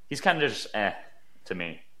 Yeah, he's kind of just to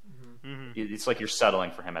me. Mm-hmm. It's like you're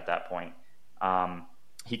settling for him at that point.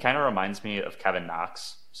 He kind of reminds me of Kevin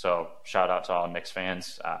Knox. So shout out to all Knicks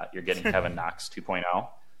fans. You're getting Kevin Knox 2.0.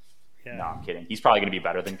 Yeah. No, I'm kidding. He's probably going to be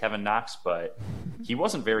better than Kevin Knox, but he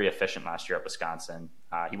wasn't very efficient last year at Wisconsin.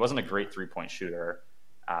 He wasn't a great three-point shooter.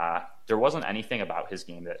 There wasn't anything about his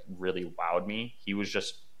game that really wowed me. He was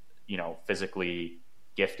just, physically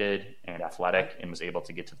gifted and athletic and was able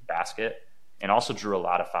to get to the basket, and also drew a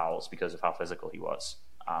lot of fouls because of how physical he was.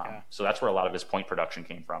 So that's where a lot of his point production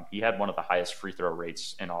came from. He had one of the highest free throw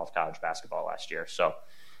rates in all of college basketball last year. So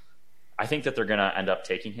I think that they're going to end up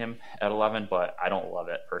taking him at 11, but I don't love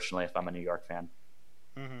it personally if I'm a New York fan.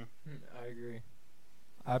 I agree.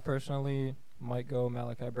 I personally might go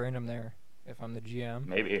Malachi Branham there if I'm the GM.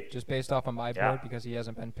 Maybe. Just based off of my board because he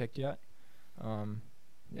hasn't been picked yet.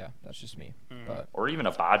 Yeah, that's just me. But or even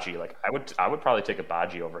a Baji. Like I would probably take a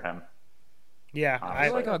Baji over him. Yeah, I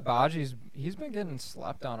feel like Agbaji's he's been getting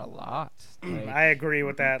slept on a lot. Like, I agree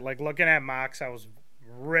with that. Like looking at Mox, I was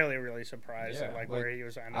really, really surprised at where he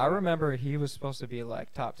was ending. I remember he was supposed to be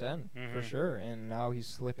like top 10 for sure, and now he's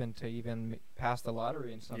slipping to even past the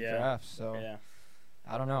lottery in some drafts. So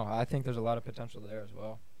I don't know. I think there's a lot of potential there as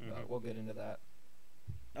well. But we'll get into that.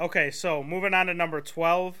 Okay, so moving on to number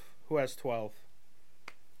 12. Who has 12?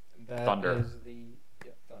 That Thunder. Is the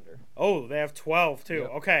Thunder. Oh, they have 12 too.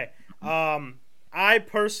 Yep. Okay. I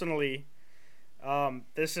personally,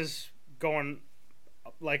 this is going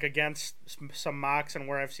like against some mocks and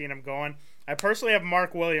where I've seen him going. I personally have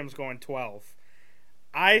Mark Williams going 12.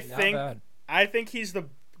 I think he's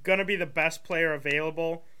gonna be the best player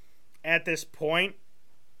available at this point.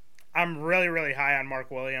 I'm really, really high on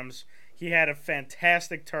Mark Williams. He had a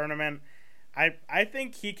fantastic tournament. I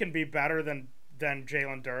think he can be better than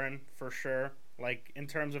Jalen Duren for sure. Like in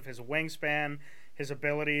terms of his wingspan, his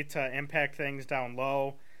ability to impact things down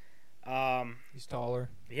low. He's taller.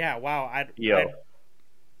 Yeah, wow.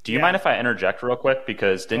 Do you mind if I interject real quick?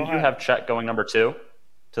 Because didn't you have Chet going number 2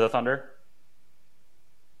 to the Thunder?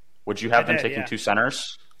 Would you have them taking 2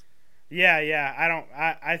 centers? Yeah.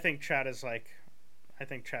 I think Chet is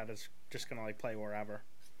just gonna like play wherever.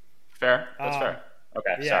 Fair. That's fair.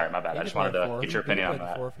 Okay, sorry, my bad. I just wanted to get your opinion on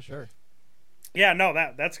that. For sure. Yeah, no,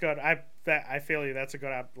 that's good. I feel you. That's a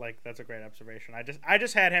good that's a great observation. I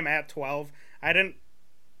just had him at 12.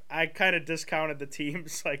 I kind of discounted the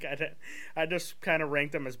teams. Like I just kind of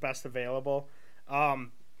ranked them as best available.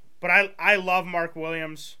 But I love Mark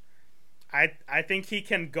Williams. I think he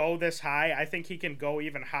can go this high. I think he can go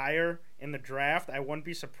even higher in the draft. I wouldn't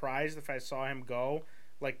be surprised if I saw him go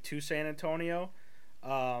like to San Antonio.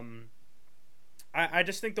 I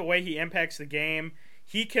just think the way he impacts the game,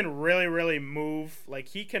 he can really, really move. Like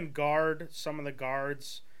he can guard some of the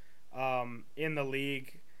guards in the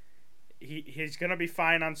league. He's going to be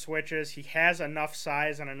fine on switches. He has enough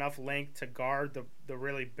size and enough length to guard the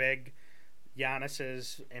really big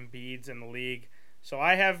Giannis's and Embiid's in the league. So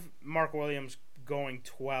I have Mark Williams going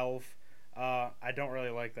 12. I don't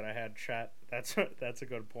really like that I had Chet. That's a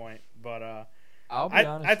good point. But I'll be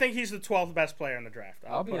honest. I think he's the 12th best player in the draft.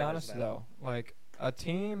 I'll be honest though. Like a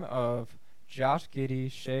team of Josh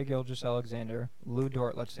Giddey, Shai Gilgeous-Alexander, Lou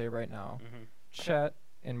Dort, let's say right now, Chet,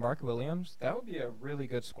 and Mark Williams, that would be a really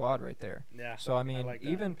good squad right there. Yeah. So, I mean,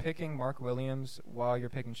 even picking Mark Williams while you're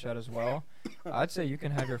picking Chet as well, I'd say you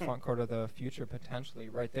can have your front court of the future potentially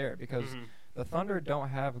right there because the Thunder don't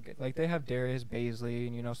have, like, they have Darius Baisley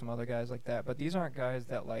and, some other guys like that, but these aren't guys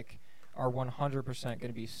that, like, are 100% going to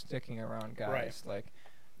be sticking around guys. Right. Like,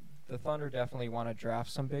 the Thunder definitely want to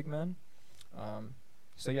draft some big men.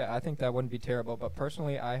 So, yeah, I think that wouldn't be terrible. But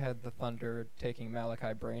personally, I had the Thunder taking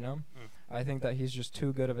Malachi Branham. I think that he's just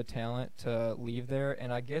too good of a talent to leave there.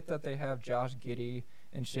 And I get that they have Josh Giddey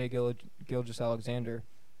and Shai Gilgeous-Alexander.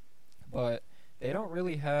 But they don't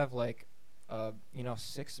really have, like,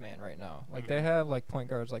 six-man right now. Like, they have, like, point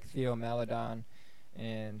guards like Theo Maledon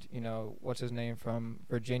and, what's his name from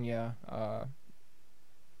Virginia?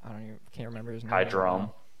 Can't remember his name. Ty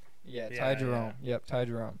Jerome. Yeah, Ty Jerome. Yeah. Yep, Ty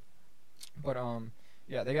Jerome. But,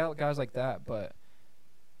 yeah, they got guys like that, but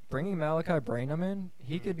bringing Malachi Branham in,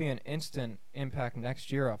 he could be an instant impact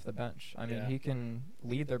next year off the bench. I mean, he can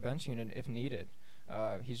lead their bench unit if needed.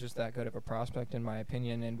 He's just that good of a prospect, in my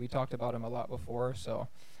opinion, and we talked about him a lot before, so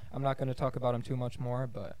I'm not going to talk about him too much more,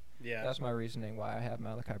 but that's my reasoning why I have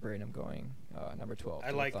Malachi Branham going number 12.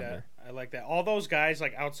 I like that. All those guys,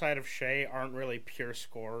 like outside of Shea, aren't really pure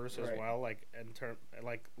scorers as well, like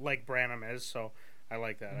like Branham is. So I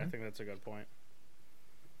like that. I think that's a good point.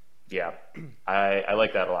 Yeah, I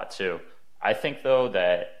like that a lot too. I think though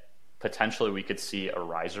that potentially we could see a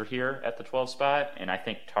riser here at the 12 spot, and I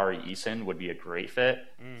think Tari Eason would be a great fit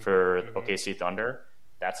for OKC Thunder.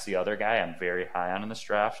 That's the other guy I'm very high on in this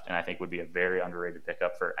draft, and I think would be a very underrated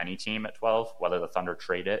pickup for any team at 12, whether the Thunder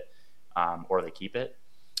trade it or they keep it.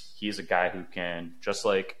 He's a guy who can, just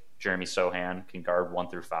like Jeremy Sohan, can guard 1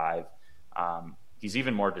 through 5. He's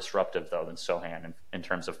even more disruptive, though, than Sohan in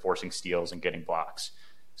terms of forcing steals and getting blocks.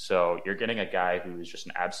 So you're getting a guy who is just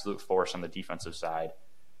an absolute force on the defensive side,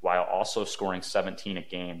 while also scoring 17 a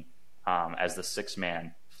game as the sixth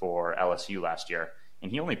man for LSU last year.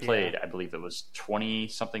 And he only played, I believe it was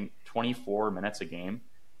 24 minutes a game.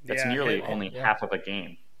 That's nearly only half of a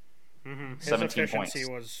game. 17 points.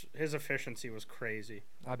 His efficiency was crazy.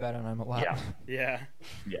 I bet on him a lot. Yeah,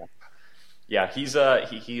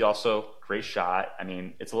 he also great shot. I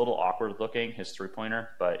mean, it's a little awkward looking, his 3-pointer,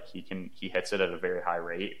 but he hits it at a very high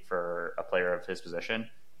rate for a player of his position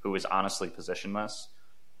who is honestly positionless.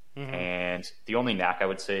 And the only knack I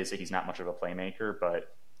would say is that he's not much of a playmaker,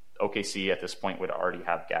 but OKC at this point would already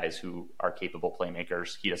have guys who are capable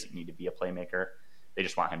playmakers. He doesn't need to be a playmaker. They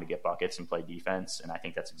just want him to get buckets and play defense, and I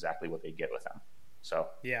think that's exactly what they get with him. So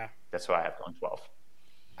that's why I have going 12.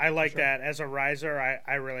 I like that. As a riser,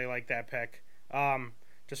 I really like that pick.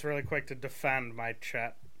 Just really quick to defend my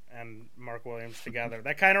Chet and Mark Williams together.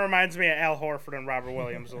 That kind of reminds me of Al Horford and Robert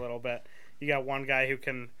Williams a little bit. You got one guy who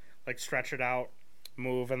can like stretch it out,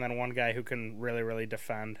 move, and then one guy who can really, really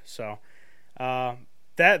defend. So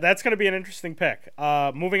that's going to be an interesting pick.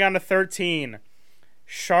 Moving on to 13.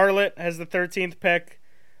 Charlotte has the 13th pick.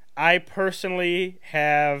 I personally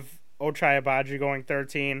have Ochai Agbaji going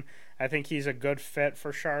 13. I think he's a good fit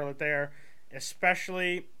for Charlotte there,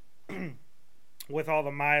 especially with all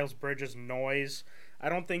the Miles Bridges noise. I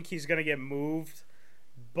don't think he's going to get moved,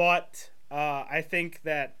 but I think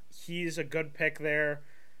that he's a good pick there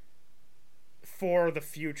for the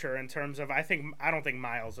future in terms of I don't think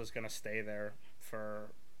Miles is going to stay there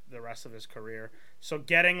for the rest of his career. So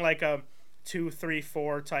getting like a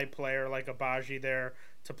 2-3-4 type player like Agbaji there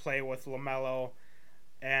to play with LaMelo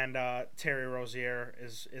and Terry Rozier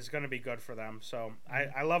is going to be good for them. So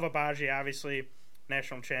I love Agbaji, obviously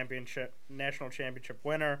national championship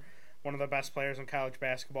winner, one of the best players in college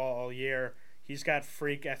basketball all year. He's got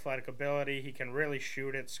freak athletic ability. He can really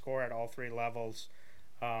shoot it, score at all three levels.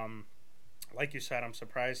 Like you said, I'm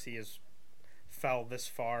surprised he fell this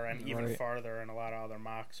far and even farther in a lot of other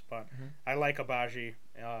mocks. But I like Agbaji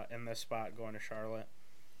in this spot going to Charlotte.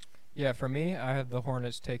 Yeah, for me, I have the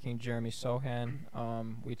Hornets taking Jeremy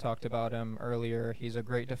Sohan. We talked about him earlier. He's a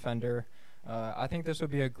great defender. I think this would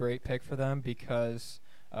be a great pick for them because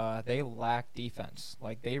they lack defense.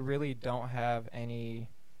 Like, they really don't have any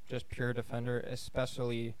just pure defender,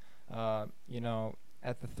 especially, at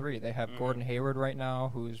the 3. They have Gordon Hayward right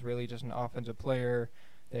now, who's really just an offensive player.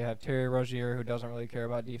 They have Terry Rozier, who doesn't really care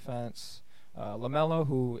about defense. LaMelo,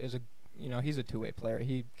 who is he's a two-way player.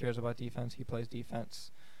 He cares about defense. He plays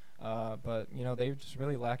defense. But they just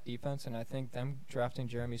really lack defense, and I think them drafting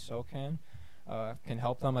Jeremy Sohan can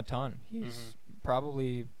help them a ton. He's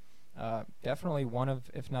probably definitely one of,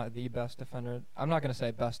 if not the best defender. I'm not going to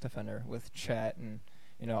say best defender with Chet and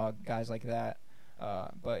guys like that,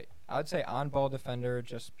 but I'd say on-ball defender,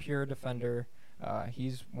 just pure defender.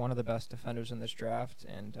 He's one of the best defenders in this draft,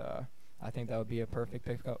 and I think that would be a perfect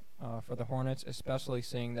pickup for the Hornets, especially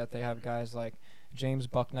seeing that they have guys like James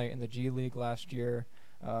Bucknight in the G League last year,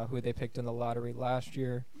 who they picked in the lottery last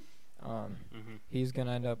year. He's going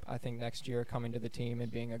to end up, I think, next year coming to the team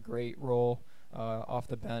and being a great role off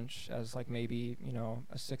the bench as like maybe,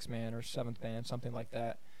 a 6-man or 7th man, something like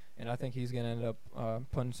that. And I think he's going to end up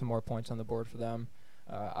putting some more points on the board for them.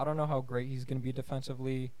 I don't know how great he's going to be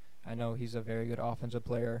defensively. I know he's a very good offensive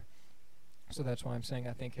player. So that's why I'm saying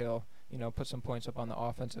I think he'll, put some points up on the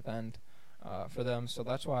offensive end for them. So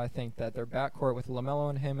that's why I think that their backcourt with LaMelo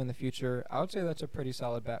and him in the future, I would say that's a pretty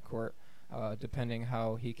solid backcourt, depending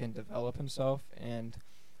how he can develop himself. And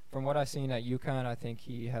from what I've seen at UConn, I think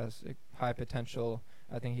he has high potential.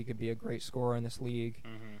 I think he could be a great scorer in this league.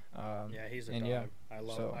 Yeah, he's a dog. Yeah, I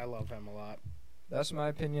love him a lot. That's my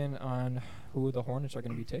opinion on who the Hornets are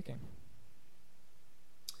going to be taking.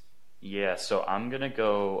 Yeah, so I'm going to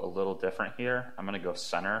go a little different here. I'm going to go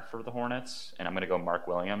center for the Hornets, and I'm going to go Mark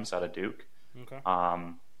Williams out of Duke. Okay.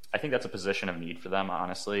 I think that's a position of need for them,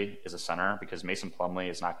 honestly, is a center, because Mason Plumlee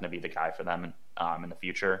is not going to be the guy for them in the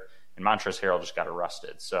future. And Montrezl Harrell just got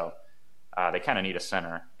arrested. So they kind of need a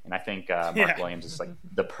center. And I think Mark Williams is like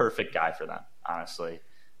the perfect guy for them, honestly.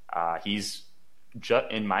 He's,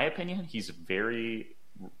 in my opinion, he's very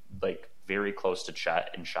close to Chet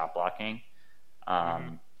in shot blocking.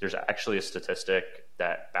 There's actually a statistic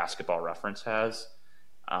that Basketball Reference has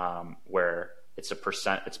where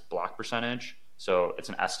it's block percentage. So it's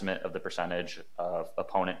an estimate of the percentage of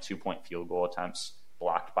opponent 2-point field goal attempts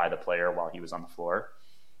blocked by the player while he was on the floor.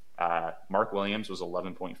 Mark Williams was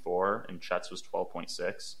 11.4 and Chet's was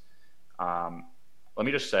 12.6. Let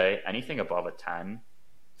me just say, anything above a 10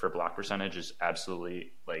 for block percentage is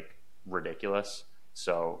absolutely like ridiculous.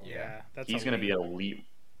 So he's going to be an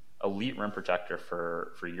elite rim protector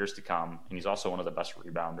for years to come. And he's also one of the best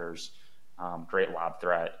rebounders. Great lob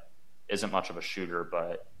threat. Isn't much of a shooter,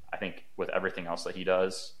 but I think with everything else that he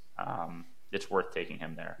does, it's worth taking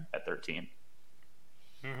him there at 13.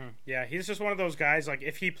 Yeah, he's just one of those guys, like,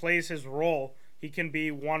 if he plays his role, he can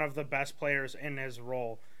be one of the best players in his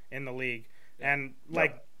role in the league. And,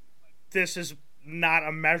 this is not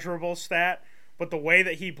a measurable stat, but the way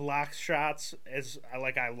that he blocks shots is,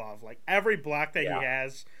 like, I love. Like, every block that he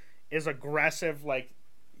has is aggressive, like,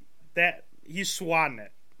 that he's swatting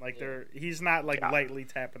it. Like, he's not, like, lightly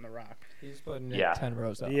tapping the rock. He's putting 10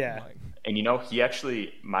 rows up. Yeah. And, he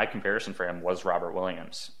actually, my comparison for him was Robert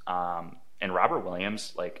Williams. And Robert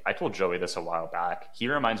Williams, like, I told Joey this a while back, he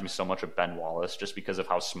reminds me so much of Ben Wallace just because of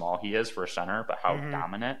how small he is for a center, but how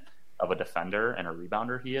dominant of a defender and a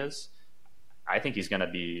rebounder he is. I think he's going to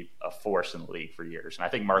be a force in the league for years. And I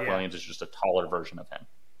think Mark Williams is just a taller version of him.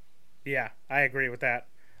 Yeah, I agree with that.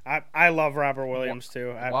 I love Robert Williams,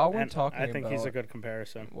 too. I think he's a good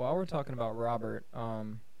comparison. While we're talking about Robert,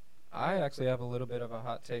 I actually have a little bit of a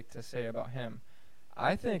hot take to say about him.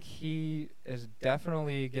 I think he is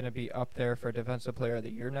definitely going to be up there for Defensive Player of the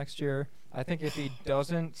Year next year. I think if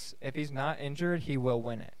he's not injured, he will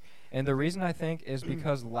win it. And the reason I think is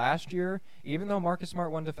because last year, even though Marcus Smart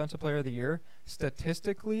won Defensive Player of the Year,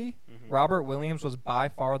 statistically, Robert Williams was by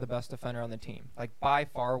far the best defender on the team. Like, by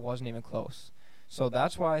far, wasn't even close. So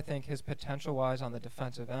that's why I think his potential-wise on the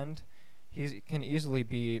defensive end, he can easily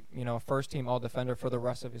be, first-team all-defender for the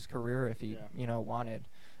rest of his career if he, wanted.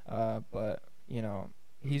 But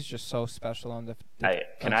he's just so special on the defensive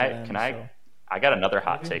end. I got another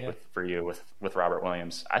hot take for you with Robert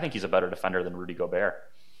Williams. I think he's a better defender than Rudy Gobert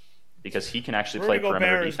because he can actually play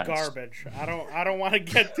perimeter defense. Rudy Gobert is garbage. I don't want to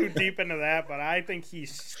get too deep into that, but I think he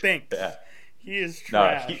stinks. Yeah. He is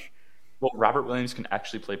trash. Robert Williams can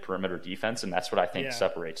actually play perimeter defense, and that's what I think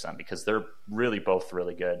separates them because they're really both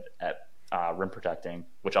really good at rim protecting,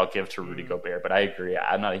 which I'll give to Rudy Gobert. But I agree.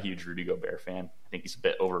 I'm not a huge Rudy Gobert fan. I think he's a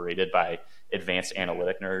bit overrated by advanced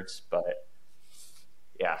analytic nerds. But,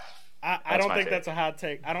 yeah. I don't think that's a hot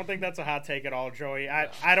take. I don't think that's a hot take at all, Joey.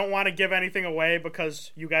 I don't want to give anything away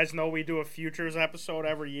because you guys know we do a Futures episode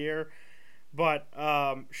every year. But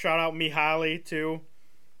shout out Mihaly, too.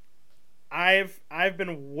 I've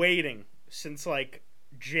been waiting since, like,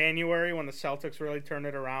 January when the Celtics really turned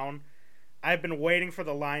it around. I've been waiting for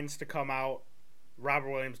the lines to come out. Robert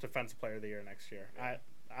Williams, Defensive Player of the Year next year.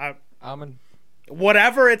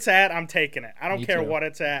 Whatever it's at, I'm taking it. I don't care what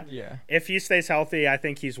it's at. Yeah. If he stays healthy, I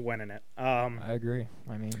think he's winning it. I agree.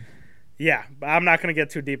 Yeah, but I'm not going to get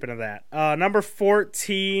too deep into that. Number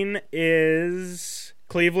 14 is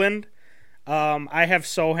Cleveland. I have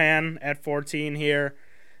Sohan at 14 here.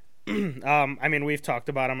 We've talked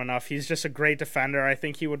about him enough. He's just a great defender. I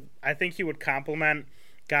think he would complement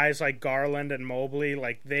guys like Garland and Mobley.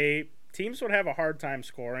 Like, teams would have a hard time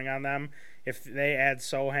scoring on them if they add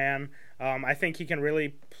Sohan. I think he can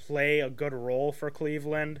really play a good role for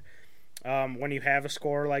Cleveland. When you have a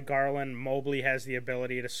scorer like Garland, Mobley has the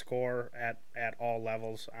ability to score at all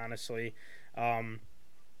levels, honestly.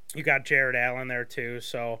 You got Jared Allen there too,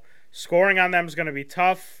 so scoring on them is going to be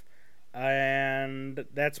tough, and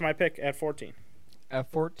that's my pick at 14.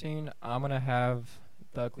 At 14, I'm going to have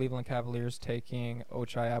the Cleveland Cavaliers taking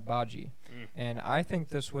Ochai Agbaji. And I think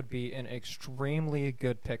this would be an extremely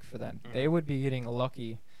good pick for them. They would be getting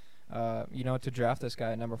lucky, to draft this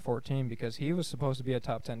guy at number 14 because he was supposed to be a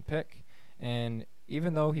top 10 pick. And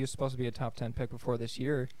even though he was supposed to be a top 10 pick before this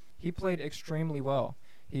year, he played extremely well.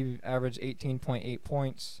 He averaged 18.8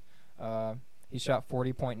 points. He shot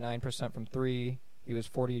 40.9% from three. He was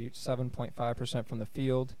 47.5% from the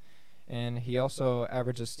field. And he also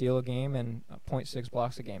averaged a steal a game and 0.6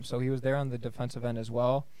 blocks a game. So he was there on the defensive end as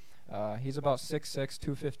well. He's about 6'6",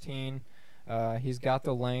 215. He's got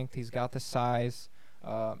the length. He's got the size.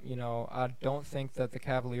 I don't think that the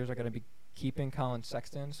Cavaliers are going to be keeping Colin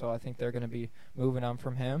Sexton, so I think they're going to be moving on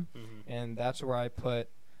from him, and that's where I put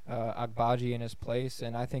Agbaji in his place,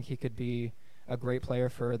 and I think he could be a great player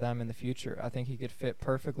for them in the future. I think he could fit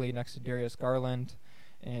perfectly next to Darius Garland,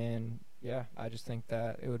 and yeah, I just think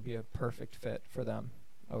that it would be a perfect fit for them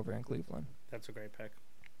over in Cleveland. That's a great pick.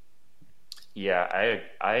 Yeah,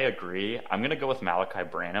 I agree. I'm going to go with Malachi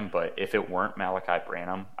Branham, but if it weren't Malachi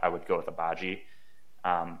Branham, I would go with Agbaji.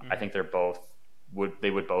 I think they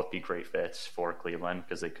would both be great fits for Cleveland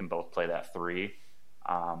because they can both play that 3,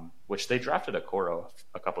 which they drafted Okoro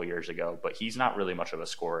a couple years ago, but he's not really much of a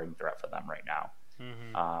scoring threat for them right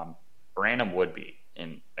now. Branham would be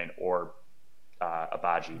or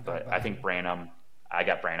Agbaji, but I think I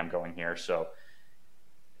got Branham going here, so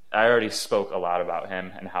I already spoke a lot about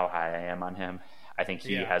him and how high I am on him. I think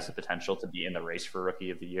he has the potential to be in the race for Rookie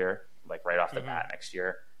of the Year, like right off the bat next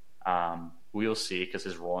year. We'll see, because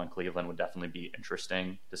his role in Cleveland would definitely be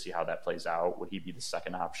interesting to see how that plays out. Would he be the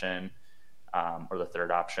second option or the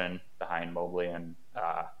third option behind Mobley and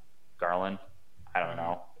Garland? I don't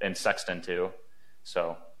know. And Sexton too.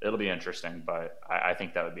 So it'll be interesting, but I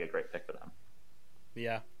think that would be a great pick for them.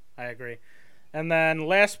 Yeah, I agree. And then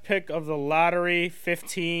last pick of the lottery,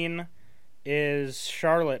 15, is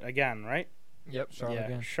Charlotte again, right? Yep, Charlotte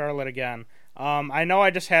again. Charlotte again. I know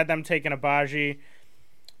I just had them taking Agbaji,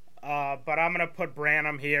 but I'm going to put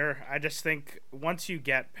Branham here. I just think once you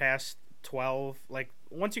get past 12,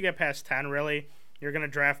 once you get past 10, really, you're going to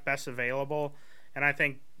draft best available. And I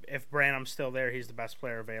think if Branham's still there, he's the best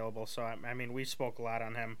player available. So, I mean, we spoke a lot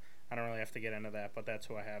on him. I don't really have to get into that, but that's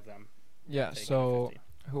who I have them. Yeah, so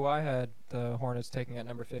who I had the Hornets taking at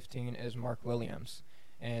number 15 is Mark Williams.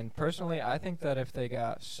 And personally, I think that if they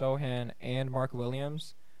got Sohan and Mark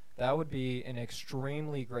Williams, that would be an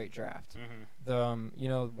extremely great draft.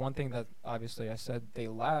 One thing that obviously I said they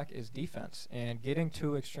lack is defense. And getting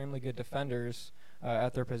 2 extremely good defenders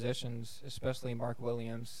at their positions, especially Mark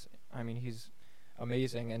Williams, I mean, he's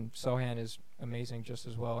amazing. And Sohan is amazing just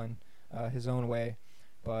as well in his own way.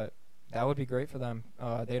 But that would be great for them.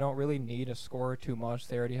 They don't really need a scorer too much.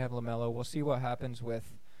 They already have LaMelo. We'll see what happens with,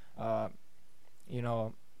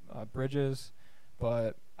 Bridges,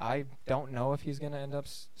 but I don't know if he's going to end up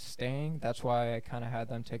staying. That's why I kind of had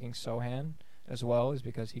them taking Sohan as well, is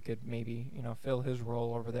because he could maybe, fill his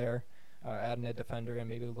role over there, add a defender, and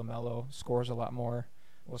maybe LaMelo scores a lot more.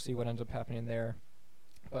 We'll see what ends up happening there.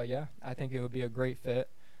 But, yeah, I think it would be a great fit.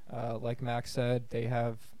 Like Max said, they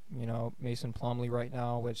have Mason Plumlee right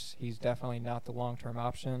now, which he's definitely not the long-term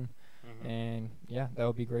option. And, yeah, that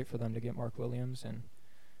would be great for them to get Mark Williams and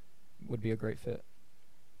would be a great fit.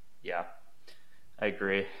 Yeah, I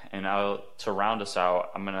agree. And to round us out,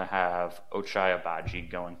 I'm going to have Ochai Agbaji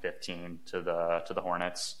going 15 to the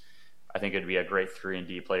Hornets. I think it'd be a great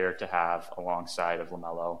 3-and-D player to have alongside of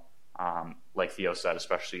LaMelo. Like Theo said,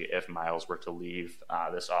 especially if Miles were to leave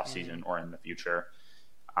this offseason or in the future.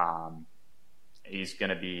 He's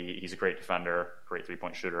a great defender, great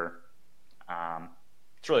 3-point shooter.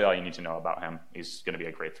 It's really all you need to know about him. He's going to be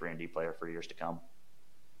a great 3-and-D player for years to come.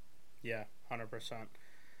 Yeah, 100%.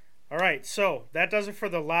 All right, so that does it for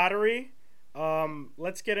the lottery.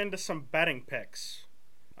 Let's get into some betting picks.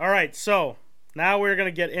 All right, so now we're going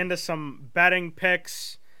to get into some betting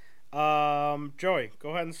picks. Joey, go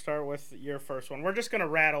ahead and start with your first one. We're just going to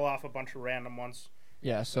rattle off a bunch of random ones.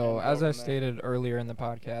 Yeah, so as I stated earlier in the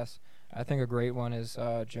podcast, I think a great one is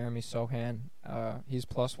Jeremy Sohan. He's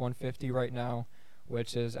plus 150 right now,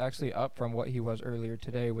 which is actually up from what he was earlier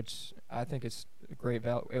today, which I think it's great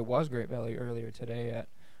value. It was great value earlier today at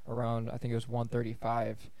around, I think it was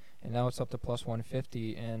 135, and now it's up to plus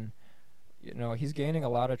 150, and he's gaining a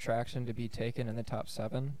lot of traction to be taken in the top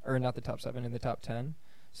 7, or not the top 7, in the top 10.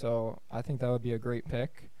 So I think that would be a great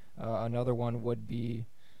pick. Another one would be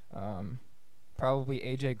probably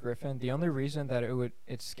AJ Griffin. The only reason that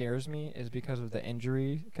it scares me is because of the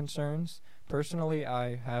injury concerns. Personally,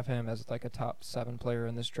 I have him as like a top 7 player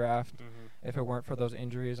in this draft. If it weren't for those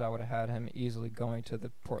injuries, I would have had him easily going to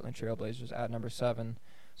the Portland Trailblazers at number 7.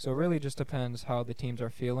 So it really just depends how the teams are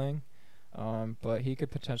feeling. But he could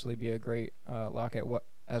potentially be a great lock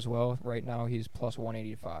as well. Right now, he's plus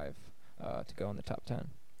 185 to go in the top 10.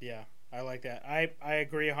 Yeah, I like that. I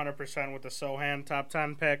agree 100% with the Sohan top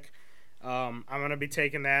 10 pick. I'm going to be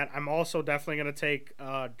taking that. I'm also definitely going to take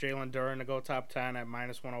Jalen Duren to go top 10 at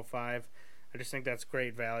minus 105. I just think that's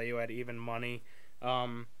great value at even money,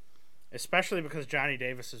 especially because Johnny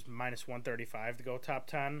Davis is minus 135 to go top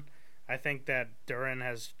 10. I think that Duren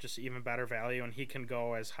has just even better value, and he can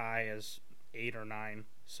go as high as 8 or 9.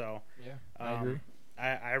 So yeah, I agree.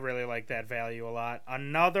 I really like that value a lot.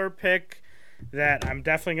 Another pick that I'm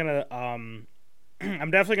definitely going to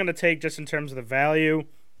I'm definitely going to take, just in terms of the value,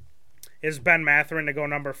 is Ben Mathurin to go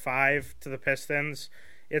number 5 to the Pistons.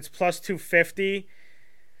 It's plus 250.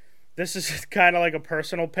 This is kind of like a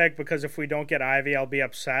personal pick because if we don't get Ivy, I'll be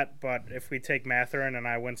upset. But if we take Mathurin and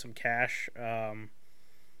I win some cash,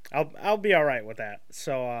 I'll be all right with that.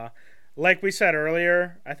 So, like we said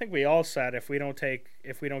earlier, I think we all said if we don't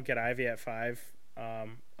get Ivy at 5,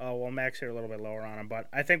 Max here a little bit lower on him, but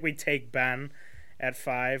I think we take Ben at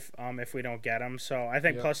 5 if we don't get him. So I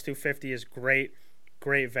think plus 250 is great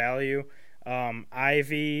value.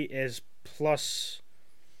 Ivy is plus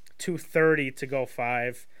 230 to go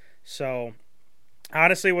 5. So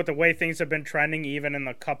honestly, with the way things have been trending, even in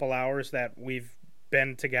the couple hours that we've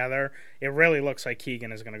been together, it really looks like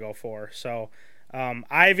Keegan is going to go 4. So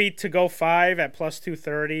Ivy to go 5 at plus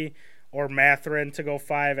 230 or Mathurin to go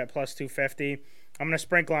 5 at plus 250. I'm going to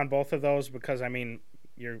sprinkle on both of those because, I mean,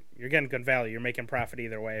 you're getting good value. You're making profit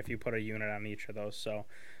either way if you put a unit on each of those. So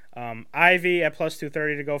Ivy at plus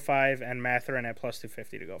 230 to go 5 and Mathurin at plus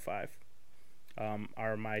 250 to go 5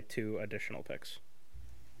 are my 2 additional picks.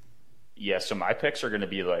 Yeah, so my picks are going to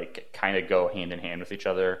be like kind of go hand in hand with each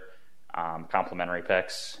other, complementary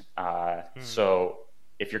picks. So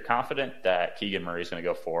if you're confident that Keegan Murray is going to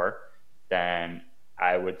go 4, then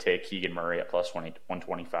I would take Keegan Murray at plus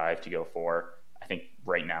 125 to go 4. I think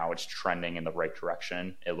right now it's trending in the right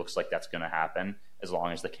direction. It looks like that's going to happen as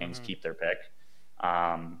long as the Kings keep their pick.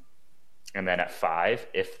 And then at 5,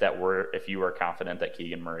 if you were confident that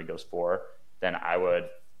Keegan Murray goes 4, then I would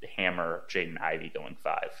hammer Jaden Ivey going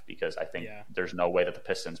 5 because I think there's no way that the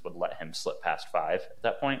Pistons would let him slip past 5 at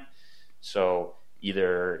that point. So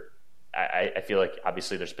either I feel like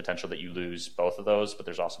obviously there's potential that you lose both of those, but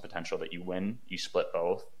there's also potential that you win, you split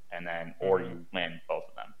both, and then or you win both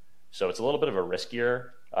of them. So it's a little bit of a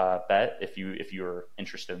riskier bet if you're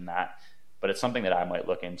interested in that, but it's something that I might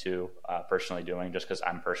look into personally doing just because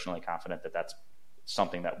I'm personally confident that that's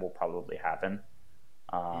something that will probably happen.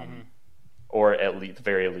 Or at least, the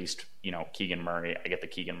very least, Keegan Murray, I get the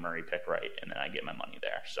Keegan Murray pick right, and then I get my money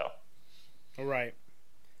there. So, right,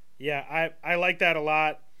 yeah, I like that a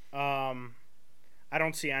lot. I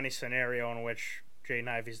don't see any scenario in which Jaden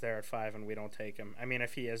Ivey's there at 5 and we don't take him. I mean,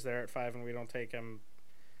 if he is there at 5 and we don't take him,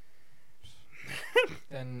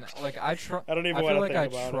 then like I don't even want to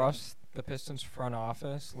think about it. I trust the Pistons front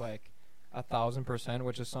office like 1,000%,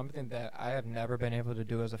 which is something that I have never been able to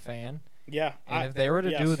do as a fan. Yeah, and if they were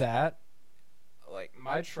to do that, like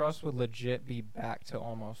my trust would legit be back to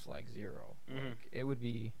almost like 0. Like, it would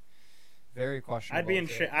be very questionable. I would be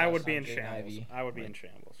in shambles. I would be in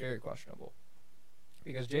shambles. Very questionable.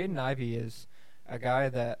 Because Jaden Ivey is a guy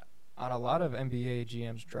that on a lot of NBA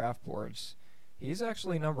GM's draft boards, he's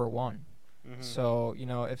actually number 1. So,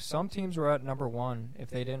 if some teams were at number 1, if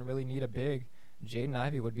they didn't really need a big, Jaden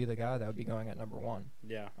Ivey would be the guy that would be going at number 1.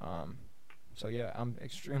 Yeah. So, yeah, I'm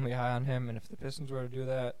extremely high on him, and if the Pistons were to do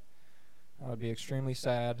that, I would be extremely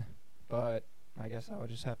sad, but I guess I would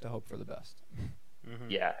just have to hope for the best.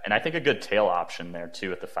 Yeah, and I think a good tail option there,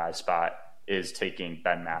 too, at the 5 spot is taking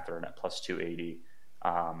Ben Mathurin at plus 280.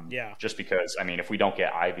 Just because, I mean, if we don't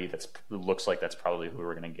get Ivy, it looks like that's probably who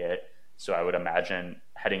we're going to get. So I would imagine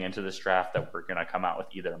heading into this draft that we're going to come out with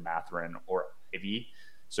either Mathurin or Ivy.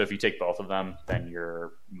 So if you take both of them, then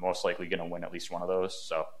you're most likely going to win at least one of those.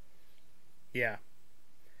 So, yeah,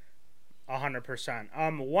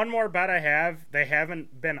 100%. One more bet I have. They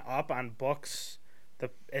haven't been up on books,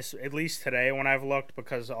 at least today when I've looked,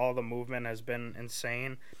 because all the movement has been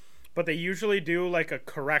insane. But they usually do like a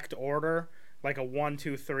correct order, like a 1,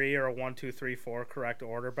 2, 3 or a 1, 2, 3, 4 correct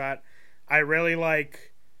order bet. I really like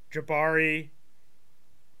Jabari,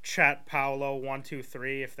 Chet, Paolo, 1, 2,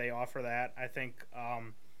 3. If they offer that, I think.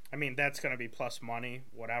 I mean, that's going to be plus money,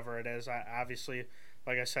 whatever it is. Obviously,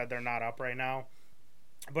 like I said, they're not up right now.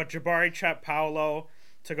 But Jabari, Chet, Paolo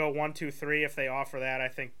to go 1, 2, 3. If they offer that, I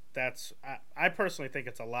think that's. I personally think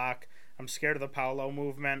it's a lock. I'm scared of the Paolo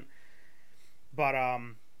movement, but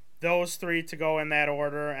those 3 to go in that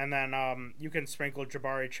order, and then you can sprinkle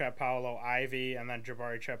Jabari, Chet, Paolo, Ivy, and then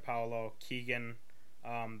Jabari, Chet, Paolo, Keegan.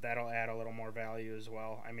 That'll add a little more value as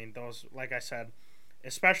well. I mean, those, like I said,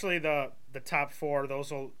 especially the top 4,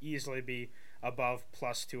 those will easily be above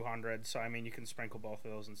plus 200. So, I mean, you can sprinkle both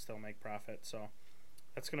of those and still make profit. So,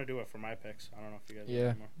 that's going to do it for my picks. I don't know if you guys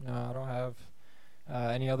have more. No, I don't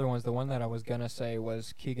have any other ones. The one that I was going to say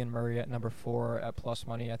was Keegan Murray at number 4 at plus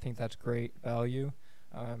money. I think that's great value.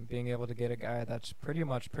 Being able to get a guy that's pretty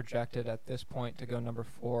much projected at this point to go number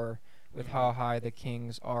 4 with how high the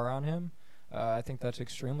Kings are on him. I think that's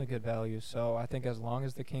extremely good value. So I think as long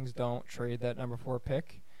as the Kings don't trade that number 4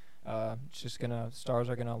 pick, it's just stars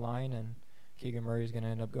are gonna align and Keegan Murray's going to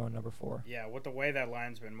end up going number 4. Yeah, with the way that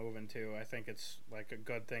line's been moving too, I think it's like a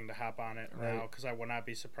good thing to hop on it now, because I would not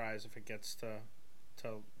be surprised if it gets to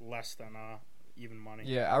less than even money.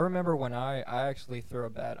 Yeah, I remember when I actually threw a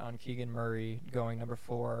bet on Keegan Murray going number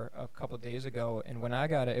 4 a couple days ago, and when I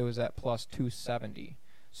got it, it was at plus 270.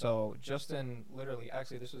 So just in literally,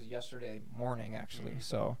 actually, this was yesterday morning, actually.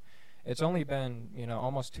 So it's only been,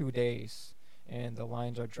 almost 2 days, and the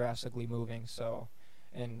lines are drastically moving. So,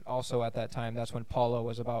 and also at that time, that's when Paulo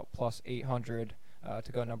was about plus 800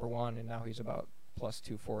 to go number 1, and now he's about plus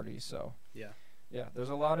 240. So yeah, there's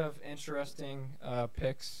a lot of interesting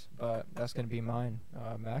picks, but that's going to be mine.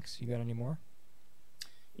 Max, you got any more?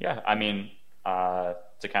 Yeah, I mean,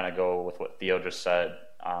 to kind of go with what Theo just said,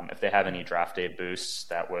 if they have any draft day boosts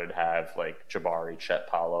that would have like Jabari, Chet,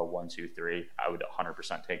 Paulo, 1, 2, 3, I would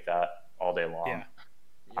 100% take that all day long.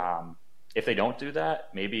 Yeah. If they don't do that,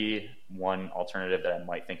 maybe one alternative that I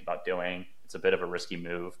might think about doing, it's a bit of a risky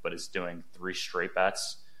move, but it's doing 3 straight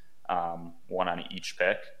bets, one on each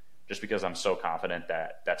pick, just because I'm so confident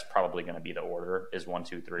that that's probably going to be the order is 1,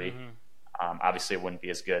 2, 3. Obviously it wouldn't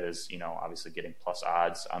be as good as, obviously getting plus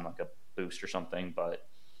odds on like a boost or something, but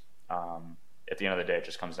at the end of the day, it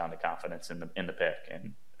just comes down to confidence in the pick.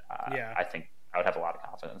 And I think I would have a lot of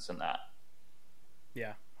confidence in that.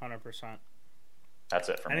 Yeah, 100%. That's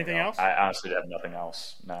it for me. Anything else? I honestly have nothing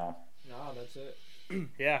else. No, that's it.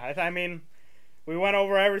 Yeah, I mean, we went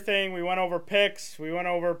over everything. We went over picks. We went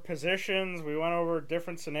over positions. We went over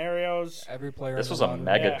different scenarios. Every player. This was a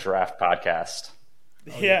mega draft podcast.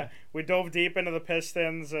 Yeah, we dove deep into the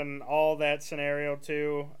Pistons and all that scenario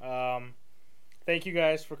too. Thank you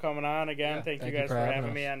guys for coming on again. Yeah, thank you guys for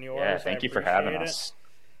having me on yours. Yeah, thank you for having us.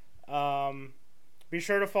 Be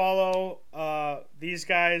sure to follow these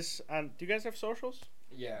guys on. Do you guys have socials?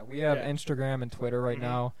 Yeah, we have Instagram and Twitter right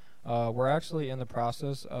now. We're actually in the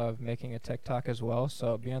process of making a TikTok as well,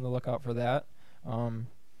 so be on the lookout for that. We'll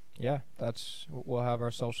have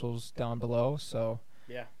our socials down below. So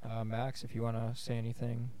Max, if you want to say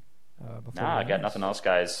anything before. I got nothing else,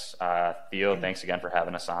 guys. Theo, thanks again for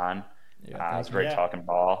having us on. Yeah, it's great talking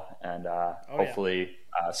ball, and hopefully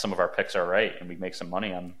some of our picks are right and we make some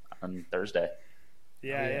money on Thursday.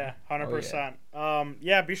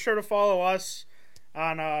 100%. Be sure to follow us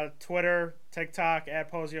on Twitter, TikTok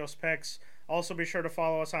at Pozios Picks. Also, be sure to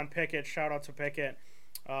follow us on Pickett. Shout out to Pickett.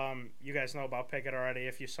 You guys know about Pickett already.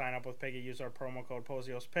 If you sign up with Pickett, use our promo code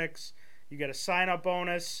Pozios Picks. You get a sign-up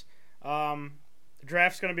bonus. The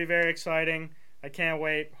draft's going to be very exciting. I can't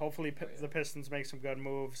wait. Hopefully the Pistons make some good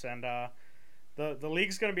moves, and the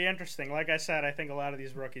league's going to be interesting. Like I said, I think a lot of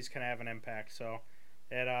these rookies can have an impact, so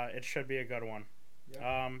it should be a good one.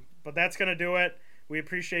 Yeah. But that's going to do it. We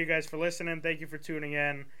appreciate you guys for listening. Thank you for tuning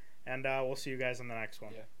in, and we'll see you guys in the next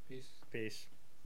one. Yeah. Peace. Peace.